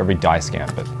 +2 for every dice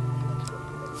gambit.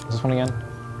 What's this one again?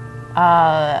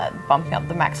 Bumping up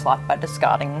the max life by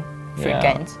discarding food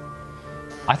gains.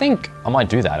 I think I might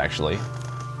do that actually.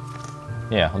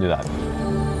 Yeah, I'll do that.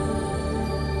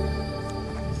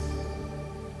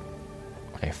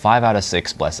 Okay, 5 out of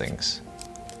 6 blessings.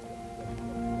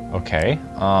 Okay.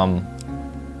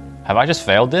 Have I just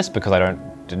failed this because I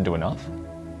didn't do enough?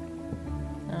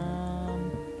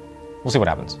 We'll see what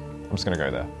happens. I'm just gonna go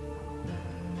there.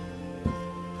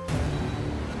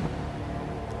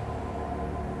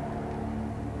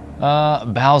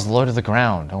 Bows low to the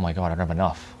ground. Oh my god, I don't have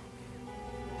enough.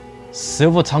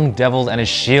 Silver-tongued devil and a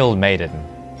shield maiden.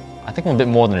 I think I'm a bit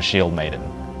more than a shield maiden.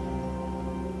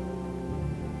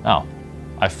 Oh.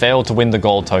 I failed to win the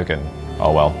gold token.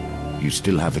 Oh well. You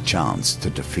still have a chance to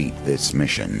defeat this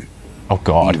mission. Oh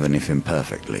god. Even if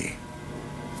imperfectly.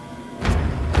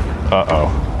 Uh-oh.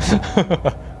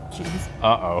 Jeez.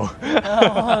 Uh-oh.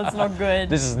 Oh, that's not good.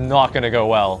 This is not gonna go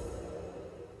well.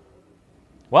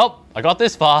 Well, I got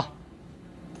this far.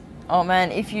 Oh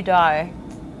man, if you die,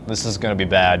 this is gonna be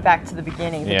bad. back to the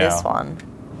beginning for this one.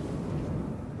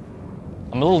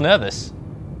 I'm a little nervous.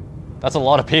 That's a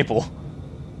lot of people.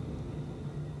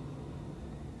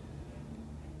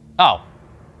 Oh.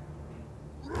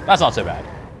 That's not so bad.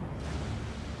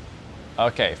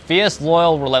 Okay, fierce,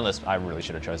 loyal, relentless. I really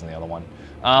should have chosen the other one.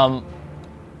 I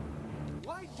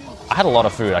had a lot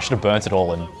of food. I should have burnt it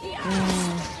all in.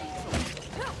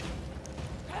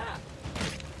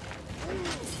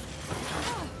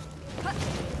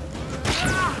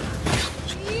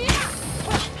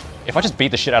 If I just beat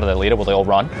the shit out of their leader, will they all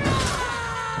run?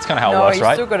 That's kind of how it works, No,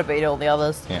 right? you still got to beat all the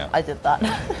others. Yeah. I did that.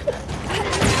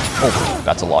 Oh,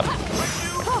 that's a lot.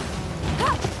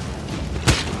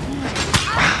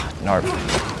 No,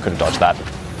 could have dodged that.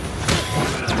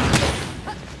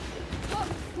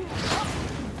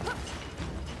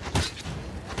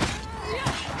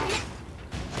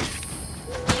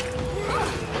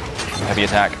 Heavy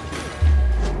attack.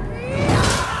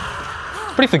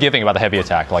 It's pretty forgiving about the heavy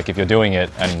attack. Like if you're doing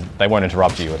it and they won't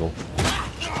interrupt you, it'll.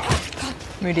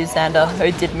 Moody Xander,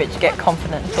 who did Mitch get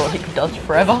confident and thought he could dodge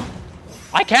forever?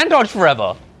 I can dodge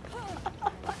forever.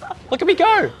 Look at me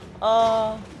go.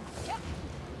 I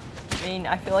mean,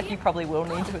 I feel like you probably will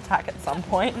need to attack at some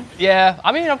point. Yeah,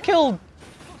 I mean, I've killed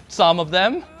some of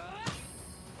them.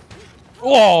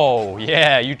 Whoa,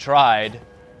 yeah, you tried.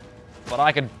 But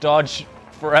I could dodge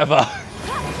forever.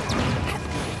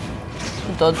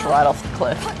 Dodge right off the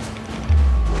cliff.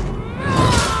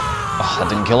 Oh, that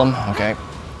didn't kill him, okay.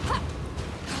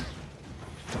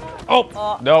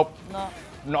 Oh, nope, No.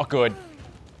 not good.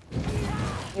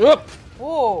 Whoop.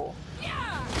 Whoa.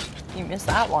 You missed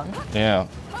that one. Yeah.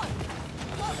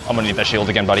 I'm gonna need that shield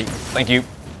again, buddy. Thank you.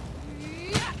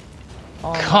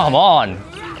 Oh, Come on.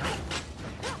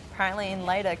 Apparently in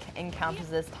later encounters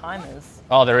there's timers.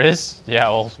 Oh, there is? Yeah,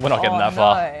 well, we're not getting that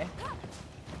far.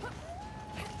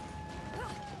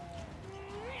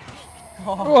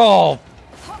 Oh.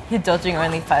 Your dodging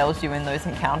only fails you in those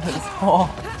encounters. Oh,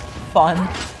 fun.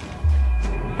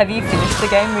 Have you finished the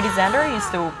game, Moody Xander, or are you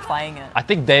still playing it? I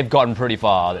think they've gotten pretty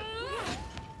far.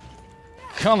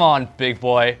 Come on, big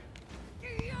boy.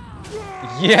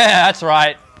 Yeah, that's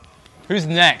right. Who's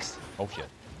next? Oh, shit.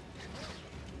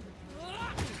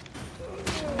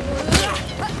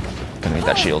 Gonna need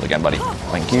that shield again, buddy.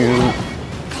 Thank you.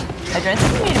 I don't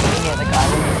think you need to be near the guy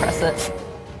when you press it.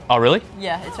 Oh, really?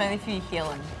 Yeah, it's only if you heal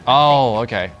him. Oh,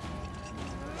 okay.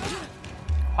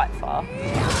 Quite far.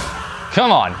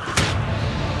 Come on.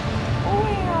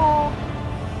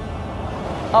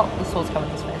 Oh, the sword's coming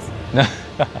his face.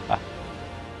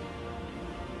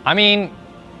 I mean,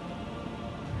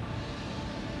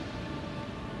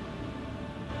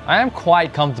 I am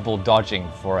quite comfortable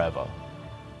dodging forever.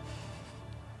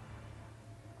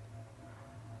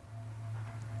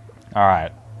 All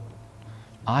right.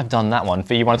 I've done that one.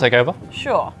 Fee, you want to take over?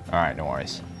 Sure. All right, no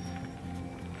worries.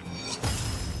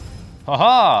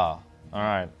 Haha! All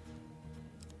right.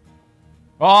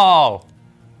 Oh!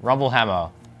 Rumble hammer.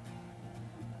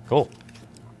 Cool.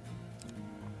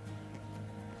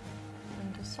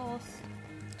 Into sauce.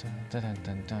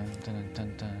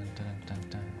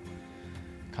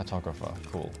 Cartographer,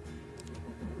 cool.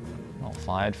 Oh,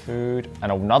 fired food.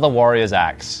 And another warrior's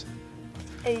axe.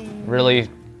 Hey. Really?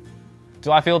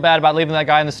 Do I feel bad about leaving that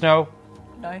guy in the snow?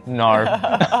 No.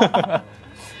 No.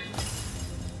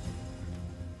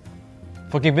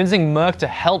 For convincing Merc to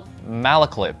help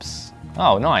Malaclips.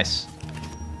 Oh, nice.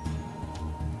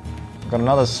 Got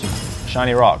another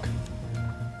shiny rock.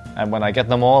 And when I get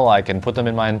them all, I can put them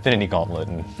in my Infinity Gauntlet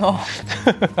and... Oh.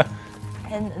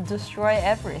 And destroy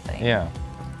everything. Yeah.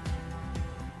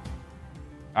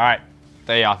 Alright,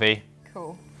 there you are, Fee.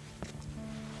 Cool.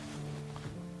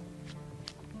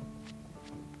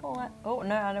 Oh,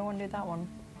 no, I don't want to do that one.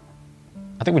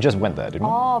 I think we just went there, didn't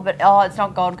we? Oh, but it's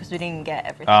not gold because we didn't get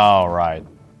everything. Oh, right.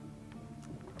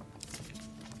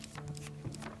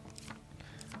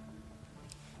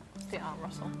 It's the arm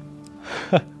rustle.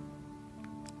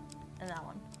 And that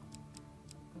one.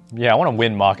 Yeah, I want to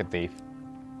win Market Thief.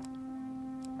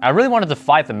 I really wanted to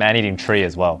fight the man-eating tree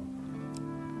as well.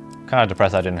 Kind of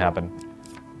depressed that didn't happen.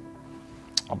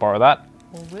 I'll borrow that.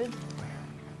 All good.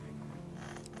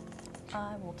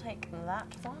 I will take that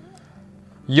one.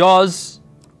 Yoz,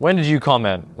 when did you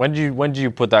comment? When did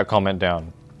you put that comment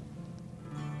down?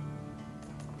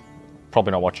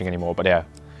 Probably not watching anymore, but yeah.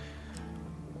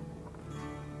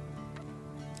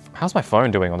 How's my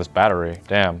phone doing on this battery?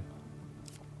 Damn.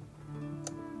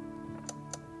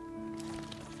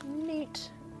 Neat.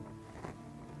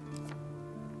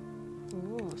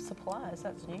 Ooh, supplies,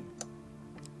 that's new.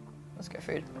 Let's go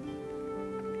food.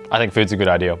 I think food's a good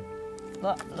idea.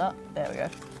 There we go.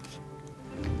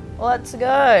 Let's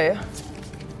go.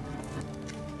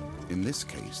 In this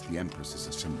case, the Empress is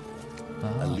a symbol.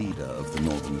 A leader of the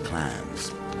northern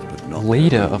clans, but not...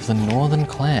 Leader of the northern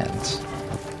clans.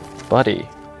 Buddy.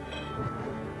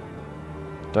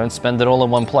 Don't spend it all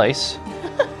in one place.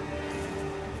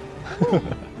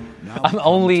 I'm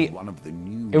only...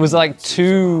 It was like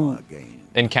 2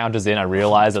 encounters in, I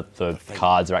realized that the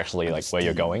cards are actually like where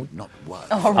you're going. Oh,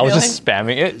 really? I was just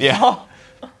spamming it, yeah. Oh.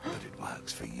 But it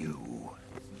works for you.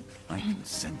 I can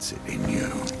sense it in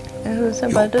you. Your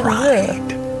Your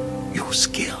pride, your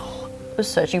skill. I was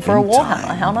searching for a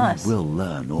warhammer, how nice. We'll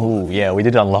learn all. Oh, yeah, we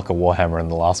did unlock a Warhammer in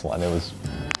the last one. It was...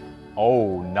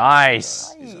 Oh,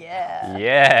 nice! Yeah.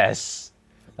 Yes!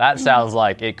 That sounds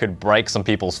like it could break some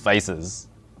people's faces.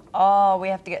 Oh, we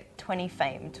have to get 20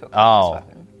 fame to equip Oh. this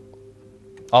weapon.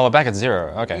 Oh, we're back at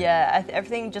 0. Okay. Yeah,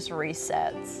 everything just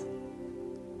resets.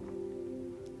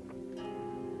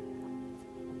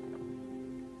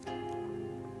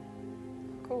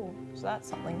 Cool, so that's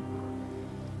something.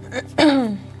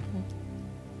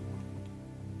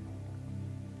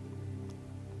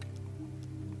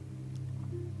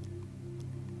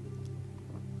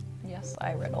 Yes,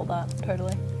 I read all that,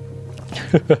 totally.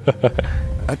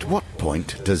 At what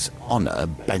point does honor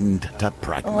bend to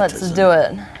pragmatism? Let's do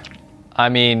it. I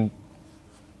mean,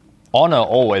 honor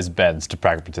always bends to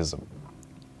pragmatism.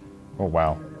 Oh,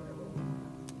 wow.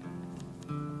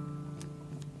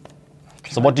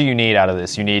 So what do you need out of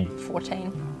this? You need...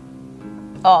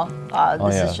 14. Oh,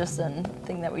 this yeah. is just a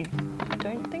thing that we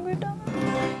don't think we've done.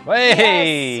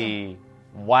 Hey! Yes!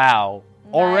 Wow.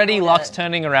 Already Nailed luck's it.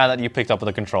 turning around that you picked up with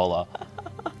a controller.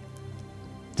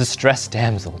 Distressed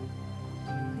damsel.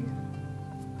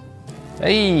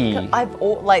 Hey!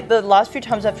 Like the last few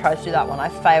times I've tried to do that one, I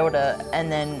failed it,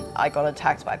 and then I got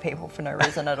attacked by people for no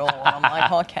reason at all. And I'm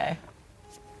like, okay.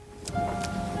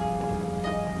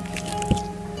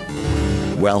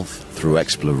 Wealth through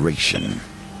exploration.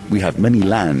 We have many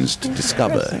lands to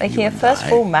discover. Making you a first and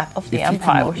I. full map of the If you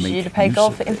Empire cannot wishes you make to pay use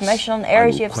gold of for this, information on I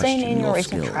areas will you have seen question in your your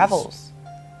recent skills. travels.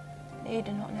 You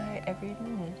do not know every...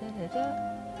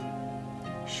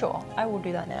 Sure, I will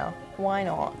do that now. Why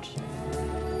not?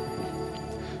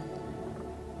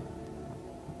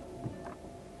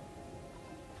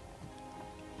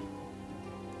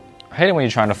 I hate it when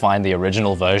you're trying to find the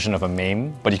original version of a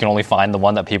meme, but you can only find the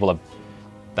one that people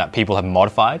have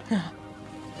modified.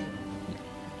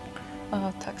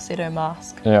 Oh, tuxedo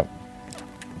mask. Yep.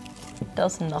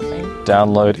 Does nothing.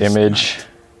 Download image.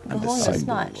 The longest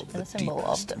night and a symbol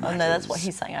of... Oh no, that's what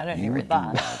he's saying. I don't even read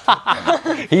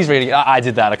that. He's reading. I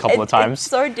did that a couple of times. It's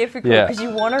so difficult Yeah. because you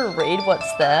want to read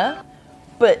what's there,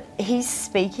 but he's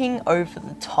speaking over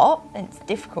the top and it's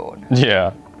difficult.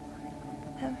 Yeah.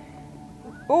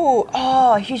 Ooh,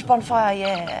 oh, huge bonfire,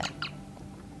 yeah.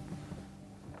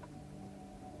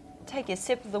 Take a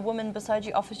sip. The woman beside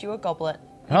you offers you a goblet.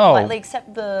 You Oh. politely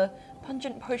accept the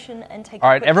pungent potion and take All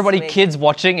a right, quick everybody, swig. kids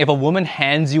watching, if a woman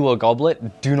hands you a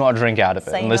goblet, do not drink out of it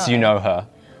Say unless you no. know her.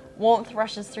 Warmth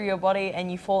rushes through your body and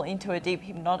you fall into a deep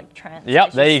hypnotic trance. Yep,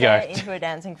 as there you go. stare into a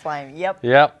dancing flame. Yep.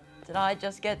 Yep. Did I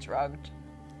just get drugged?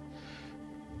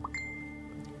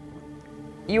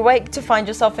 You wake to find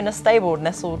yourself in a stable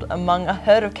nestled among a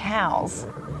herd of cows.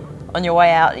 On your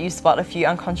way out, you spot a few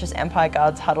unconscious Empire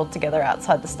guards huddled together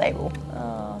outside the stable.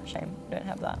 Oh, shame. Don't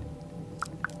have that.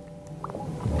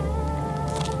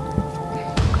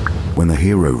 When the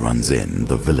hero runs in,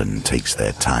 the villain takes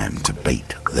their time to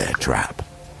bait their trap.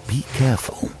 Be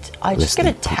careful. I just get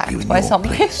Lest they put you attacked in by your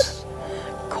something. place.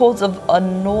 Cause of a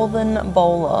northern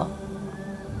bowler.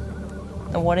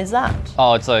 And what is that?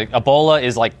 Oh, it's like a bowler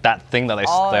is like that thing that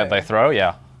Oh. they throw.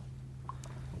 Yeah.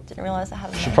 Didn't realize I had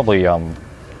a Should name. probably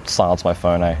silence my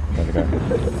phone. Eh? There we go.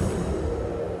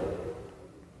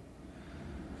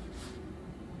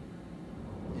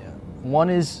 One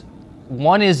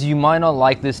is you might not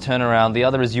like this turnaround. The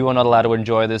other is you are not allowed to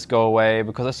enjoy this. Go away,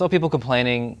 because I saw people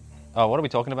complaining. Oh, what are we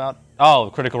talking about?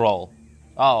 Oh, Critical Role.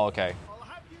 Oh, okay.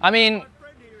 I mean,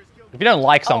 if you don't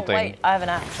like something. Oh wait, I have an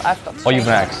axe. I've got. Oh, you've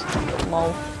an axe.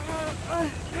 Lol.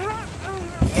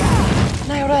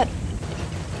 Nailed it.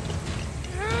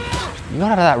 You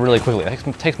got out of that really quickly. It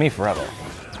takes me forever.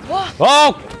 What?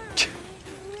 Oh!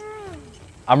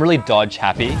 I'm really dodge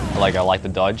happy. Like, I like the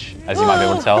dodge, as you might be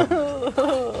able to tell.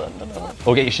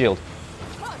 Or get your shield.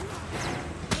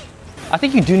 I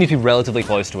think you do need to be relatively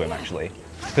close to him, actually.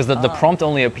 Because the prompt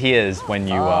only appears when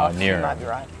you are near You might him. be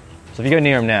right. So if you go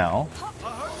near him now...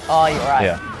 Oh, you're right.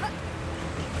 Yeah.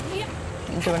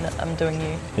 I'm doing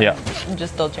you. Yeah. I'm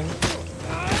just dodging.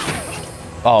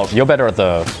 Oh, you're better at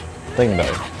the thing,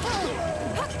 though.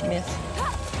 Miss.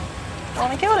 Oh,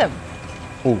 I killed him.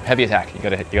 Ooh, heavy attack. You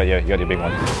got your big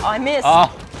one. I missed.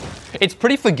 Ah, it's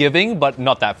pretty forgiving, but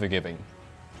not that forgiving.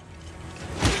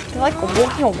 They're like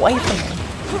walking away from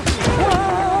me.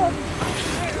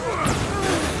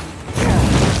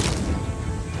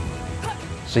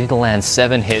 So you need to land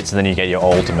 7 hits and then you get your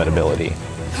ultimate ability.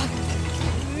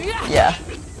 Yeah.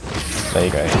 There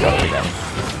you go, you got it again.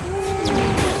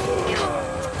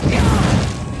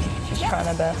 She's trying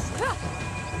her best.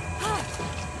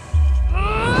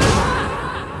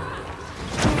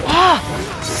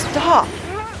 Stop!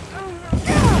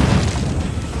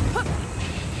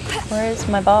 Where is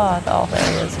my bard? Oh,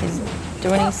 there he is. He's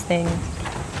doing his thing.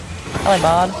 Hello,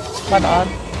 bard. My bard.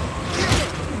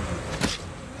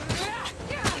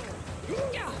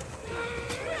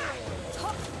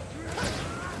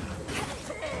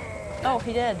 Oh,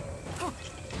 he did.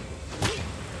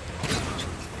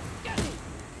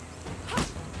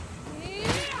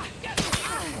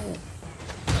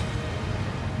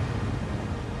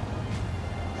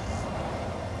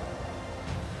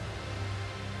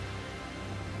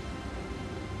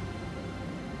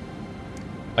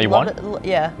 Oh, you won?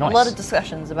 Yeah, Nice. a lot of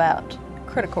discussions about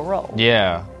Critical Role.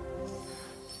 Yeah.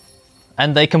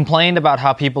 And they complained about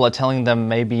how people are telling them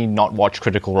maybe not watch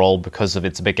Critical Role because of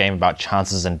it's a big game about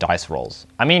chances and dice rolls.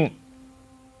 I mean,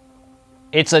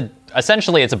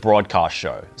 essentially it's a broadcast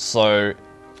show. So,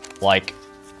 like,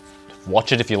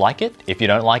 watch it if you like it. If you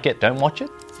don't like it, don't watch it.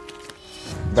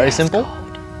 Very simple.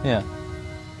 Yeah.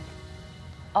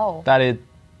 Oh. That is.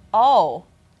 Oh.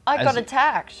 I got As-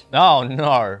 attacked. Oh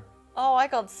no. Oh, I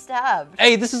got stabbed.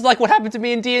 Hey, this is like what happened to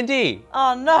me in D&D.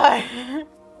 Oh no.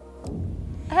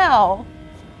 How?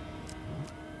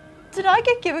 Did I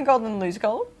get given gold and lose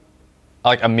gold?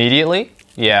 Like immediately?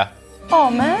 Yeah.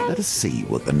 Oh man. Let us see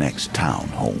what the next town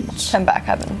holds. Turn back,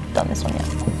 I haven't done this one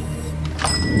yet.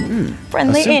 A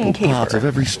Friendly simple part of innkeeper.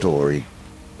 every story,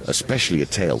 especially a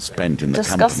tale spent in the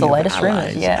Discuss the company latest of rumors,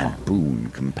 allies yeah. and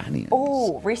boon companions.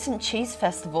 Oh, recent cheese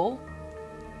festival.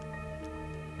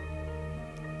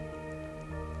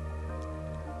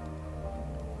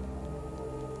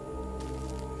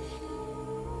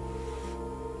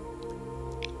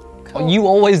 Cool. You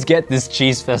always get this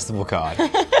cheese festival card.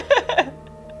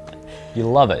 You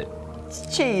love it.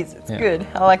 It's cheese. It's Yeah. good.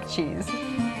 I like cheese.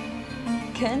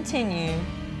 Continue.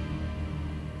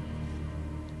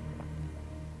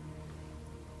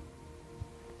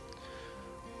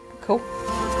 Cool.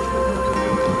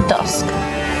 Dusk.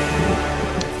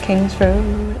 King's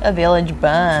Road, a village Do not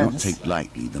burns. take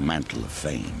lightly the mantle of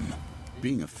fame.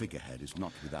 Being a figurehead is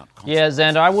not without Yeah, consequences.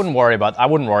 Xander, I wouldn't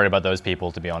worry about those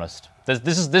people, to be honest.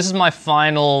 This is my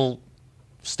final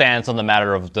stance on the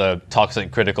matter of the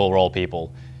toxic Critical Role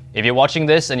people. If you're watching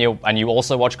this and you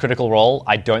also watch Critical Role,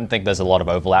 I don't think there's a lot of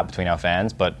overlap between our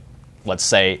fans, but let's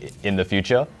say in the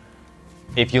future.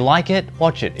 If you like it,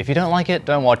 watch it. If you don't like it,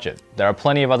 don't watch it. There are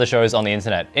plenty of other shows on the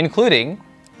internet, including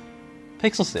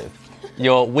Pixel Sift,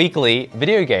 your weekly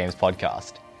video games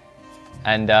podcast.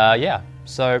 And yeah,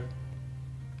 so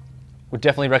would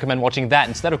definitely recommend watching that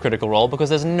instead of Critical Role because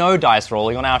there's no dice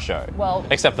rolling on our show. Well,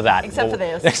 except for that. except for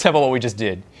this. Except for what we just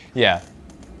did. Yeah.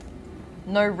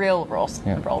 No real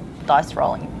dice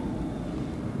rolling.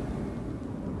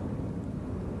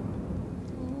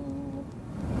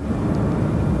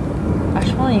 I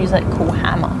just want to use that cool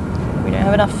hammer. We don't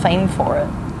have enough fame for it.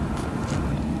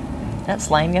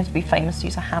 That's lame. You have to be famous to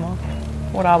use a hammer.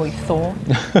 What are we, Thor?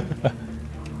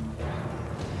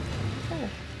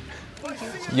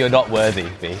 You're not worthy,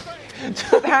 V.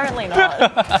 Apparently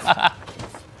not.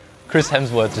 Chris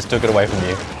Hemsworth just took it away from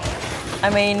you. I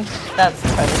mean, that's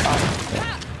totally fine.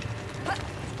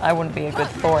 I wouldn't be a good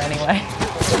Thor anyway.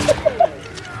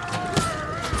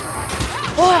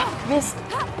 Oh,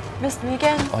 missed me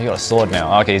again. Oh, you got a sword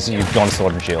now. Okay, so you've gone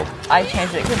sword and shield. I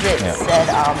changed it because it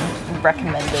said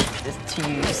recommended to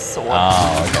use sword.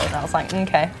 Oh, okay. And I was like,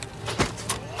 okay.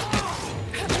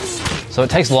 So it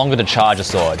takes longer to charge a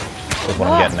sword, is what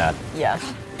I'm getting at. Yeah.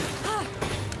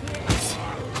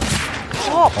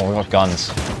 Oh, Oh, we got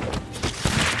guns.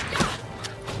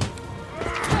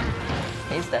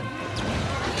 he's dead.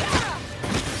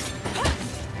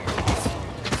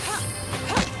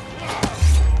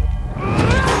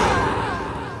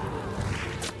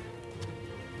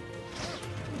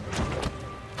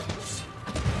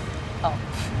 Oh.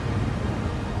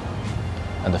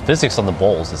 And the physics on the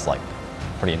balls is like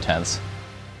pretty intense.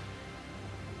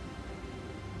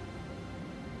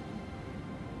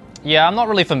 Yeah, I'm not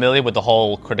really familiar with the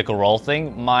whole Critical Role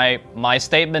thing. My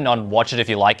statement on watch it if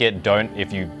you like it, don't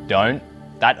if you don't,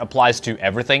 that applies to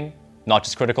everything, not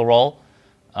just Critical Role.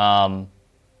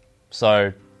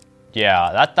 So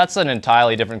yeah, that's an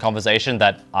entirely different conversation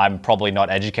that I'm probably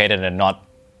not educated and not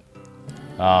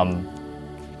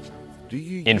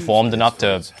informed enough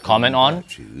to comment on.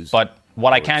 But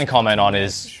what I can comment on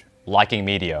is liking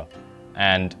media.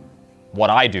 And what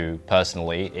I do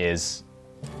personally is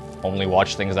only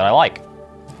watch things that I like.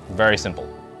 Very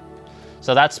simple.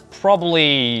 So that's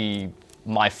probably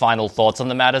my final thoughts on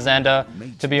the matter, Xander.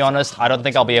 To be honest, I don't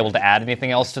think I'll be able to add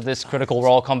anything else to this Critical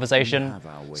Role conversation.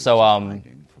 So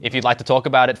if you'd like to talk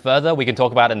about it further, we can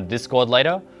talk about it in Discord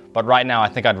later. But right now, I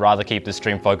think I'd rather keep this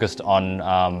stream focused on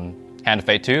Hand of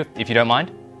Fate 2, if you don't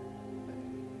mind.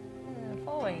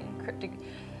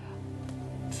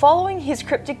 Following his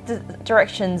cryptic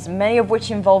directions, many of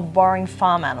which involve borrowing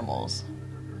farm animals.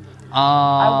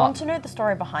 I want to know the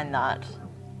story behind that.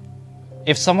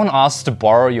 If someone asks to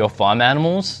borrow your farm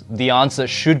animals, the answer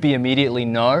should be immediately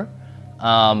no.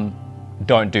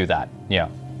 Don't do that. Yeah.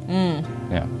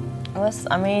 Yeah. Unless,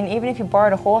 I mean, even if you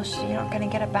borrowed a horse, you're not going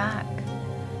to get it back.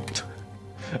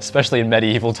 Especially in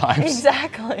medieval times.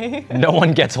 Exactly. No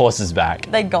one gets horses back.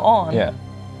 They're gone. Yeah.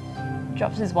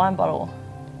 Drops his wine bottle.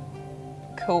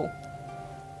 Cool.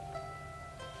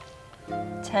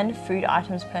 10 food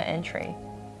items per entry.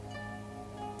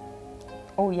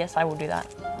 Oh yes, I will do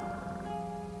that.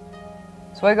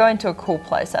 So we're going to a cool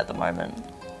place at the moment.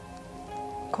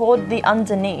 Called the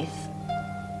Underneath.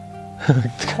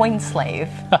 Queenslave.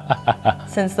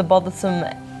 Since the bothersome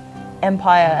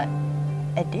Empire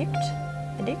Edict?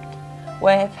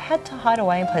 We've had to hide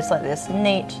away in places like this.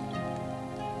 Neat.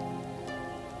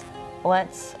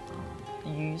 Let's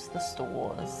use the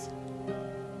stores.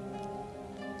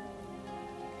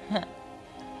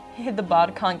 The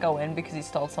bard can't go in because he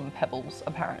stole some pebbles,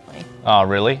 apparently. Oh,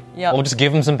 really? Yeah. Well, just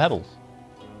give him some pebbles.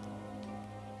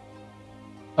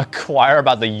 Acquire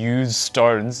about the used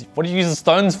stones. What do you use the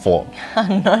stones for? I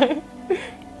know.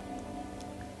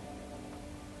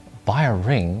 Buy a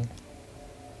ring?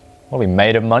 What are we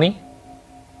made of money?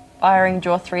 Buy a ring,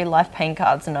 draw 3 life pain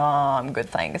cards. No, I'm good,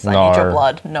 thanks. I need your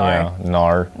blood. No. Yeah,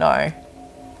 no. No.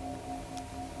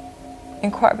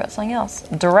 Inquire about something else.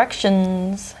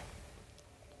 Directions.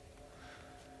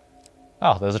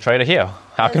 Oh, there's a trader here.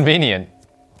 How convenient.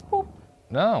 Whoop.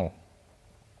 No.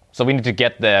 So we need to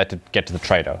get there to get to the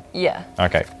trader. Yeah.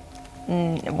 Okay.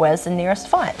 Where's the nearest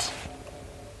fight?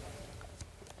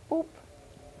 Boop.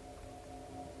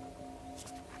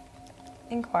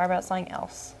 Inquire about something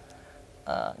else.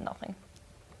 Nothing.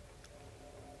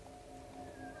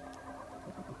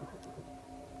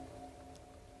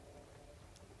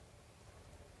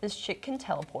 This chick can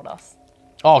teleport us.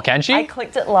 Oh, can she? I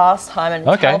clicked it last time and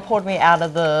it teleported me out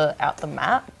the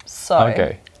map. So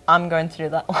I'm going to do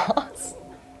that last.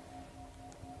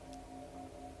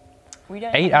 We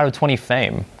don't 8 out of 20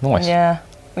 fame. Nice. Yeah,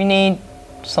 we need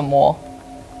some more.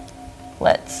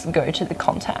 Let's go to the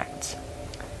contact.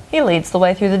 He leads the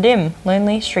way through the dim,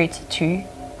 lonely streets to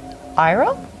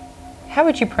Ira? How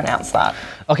would you pronounce that?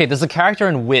 Okay, there's a character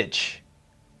in Witch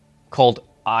called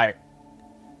Ira,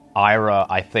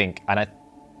 I think, and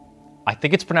I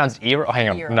think it's pronounced Ira. Oh, hang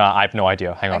on. Ira. No, I have no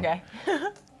idea. Hang on. Okay.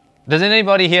 Does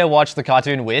anybody here watch the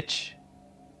cartoon Witch?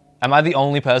 Am I the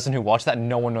only person who watched that?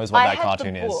 No one knows what that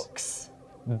cartoon is. Books.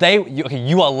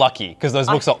 You are lucky because those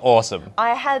books are awesome.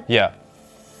 I had Yeah.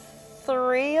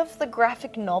 3 of the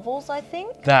graphic novels, I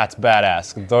think. That's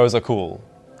badass. Those are cool.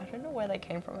 I don't know where they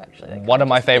came from actually. One of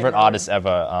my favorite artists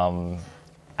ever,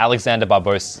 Alexander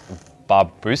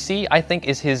Barbusi, I think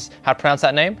is how to pronounce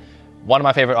that name. One of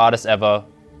my favorite artists ever.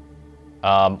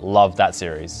 Love that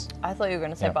series. I thought you were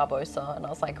going to say Barbosa, and I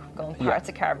was like, going Pirates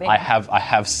of the Caribbean. I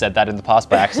have said that in the past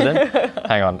by accident.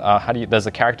 Hang on. How do you? There's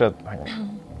a character. Hang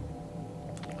on.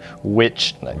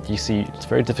 Which you see? It's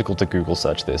very difficult to Google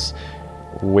search this.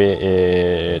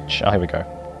 Which? Oh, here we go.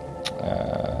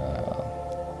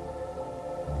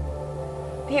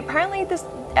 Apparently,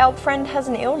 our friend has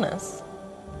an illness.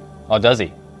 Oh, does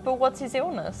he? But what's his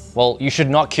illness? Well, you should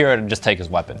not cure it and just take his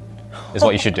weapon. Is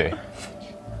what you should do.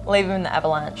 Leave him in the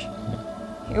avalanche.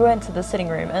 You enter the sitting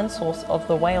room and source of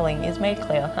the wailing is made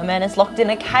clear. A man is locked in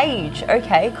a cage.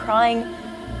 Okay, crying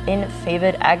in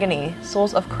fevered agony.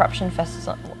 Source of corruption festers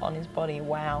on his body.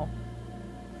 Wow.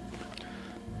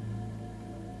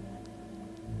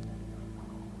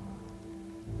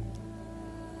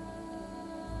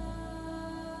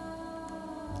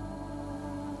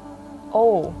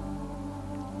 Oh.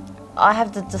 I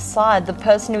have to decide. The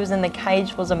person who was in the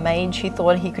cage was a mage who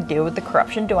thought he could deal with the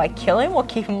corruption. Do I kill him or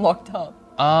keep him locked up?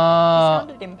 He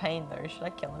sounded in pain though. Should I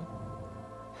kill him?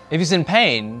 If he's in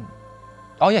pain,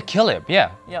 oh yeah, kill him.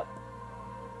 Yeah. Yep.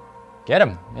 Get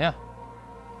him. Yeah.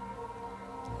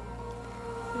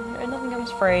 Nothing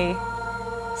comes free.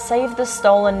 Save the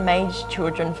stolen mage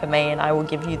children for me and I will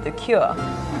give you the cure.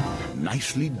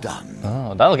 Nicely done.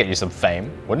 Oh, that'll get you some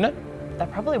fame, wouldn't it?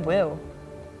 That probably will.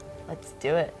 Let's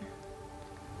do it.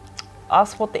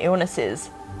 Ask what the illness is.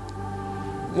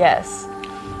 Yes.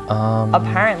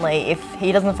 Apparently, if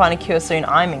he doesn't find a cure soon,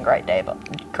 I'm in great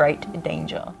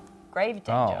danger. Grave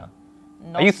danger.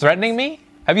 Oh. Are you threatening me?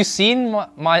 Have you seen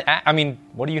my I mean,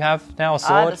 what do you have now? A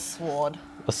sword? I had a sword.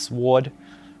 A sword.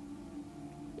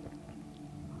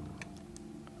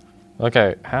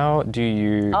 Okay, how do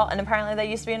you... Oh, and apparently they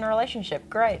used to be in a relationship.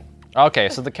 Great. Okay,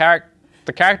 so the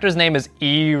character's name is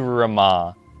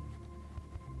Irama.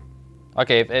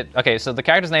 Okay, so the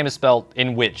character's name is spelled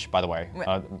in which, by the way?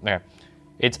 There.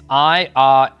 It's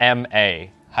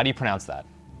I-R-M-A. How do you pronounce that?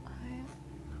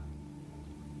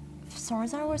 For some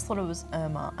reason, I always thought it was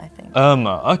Irma, I think.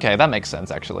 Irma. Okay, that makes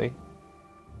sense, actually.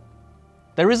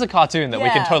 There is a cartoon that we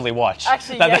can totally watch.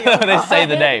 Actually, they say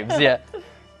the names, yeah.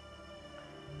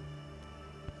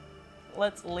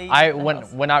 Let's leave.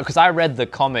 Because I read the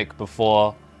comic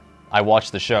before I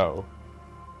watched the show.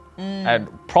 And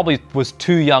probably was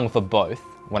too young for both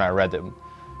when I read them.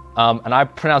 And I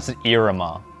pronounced it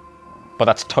Irama, but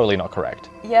that's totally not correct.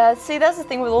 Yeah, see, that's the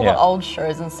thing with all the old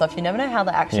shows and stuff. You never know how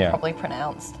they're actually properly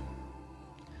pronounced.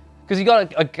 Because you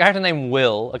got a character named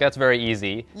Will, like that's very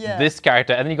easy. Yeah. This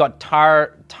character, and then you got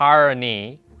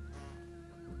Tarani,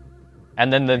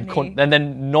 and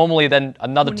then normally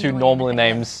another two normal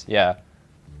names. Yeah.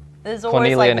 There's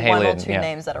always Cornelia like and one or Halen, two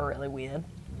names that are really weird.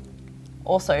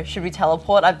 Also, should we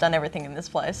teleport? I've done everything in this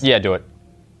place. Yeah, do it.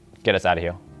 Get us out of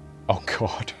here. Oh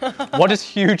god. What does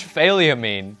huge failure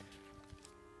mean?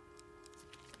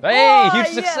 Hey, huge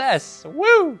success!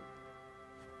 Woo!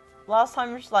 Last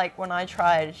time, like when I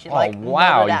tried, she wow,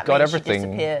 nodded at you got me, everything. She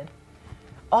disappeared.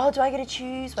 Oh, do I get to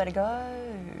choose where to go?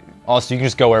 Oh, so you can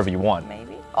just go wherever you want.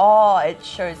 Maybe. Oh, it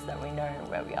shows that we know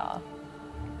where we are.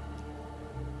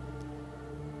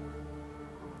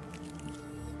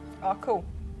 Oh, cool.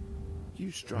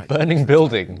 Burning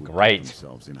building, great.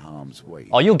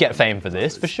 Oh, you'll get fame for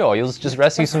this, for sure. You'll just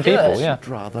rescue some people, yeah. I'd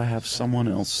rather have someone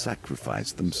else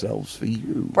sacrifice themselves for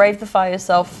you. Brave the fire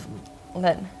yourself.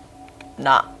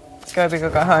 Nah. Let's go big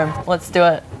or go home. Let's do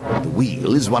it. The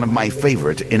wheel is one of my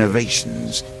favorite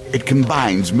innovations. It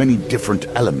combines many different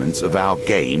elements of our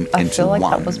game into one. I feel like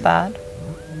that was bad.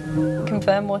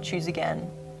 Confirm or choose again.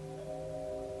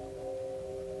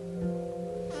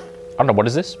 I don't know, what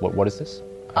is this? What is this?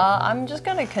 I'm just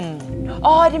gonna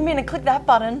Oh, I didn't mean to click that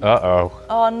button. Uh-oh.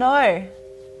 Oh, no.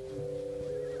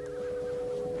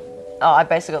 Oh, I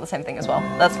basically got the same thing as well.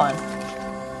 That's fine.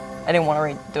 I didn't want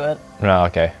to redo it. No,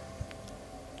 okay.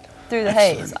 Through the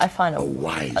haze, I find a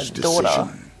daughter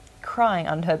crying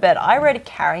under her bed. I read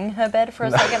carrying her bed for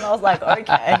a second. I was like,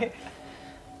 okay.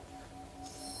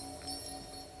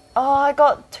 Oh, I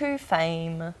got 2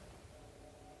 fame.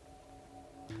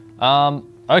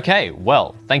 Okay,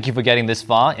 well, thank you for getting this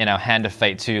far in our Hand of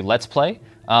Fate 2 Let's Play.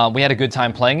 We had a good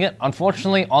time playing it.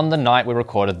 Unfortunately, on the night we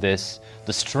recorded this,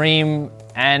 the stream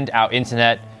and our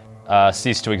internet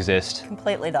ceased to exist.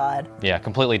 Completely died. Yeah,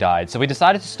 completely died. So we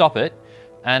decided to stop it.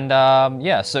 And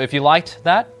yeah, so if you liked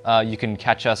that, you can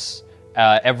catch us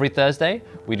every Thursday.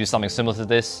 We do something similar to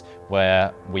this,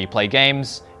 where we play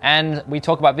games and we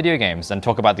talk about video games and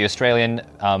talk about the Australian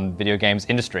video games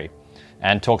industry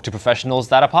and talk to professionals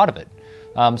that are part of it.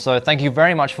 So thank you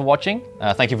very much for watching.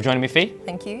 Thank you for joining me, Fee.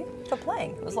 Thank you for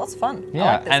playing. It was lots of fun. Yeah, I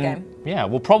like this game. Yeah,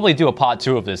 we'll probably do a part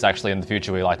 2 of this actually in the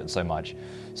future. We liked it so much.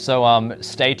 So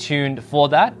stay tuned for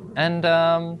that. And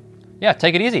yeah,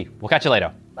 take it easy. We'll catch you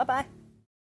later. Bye-bye.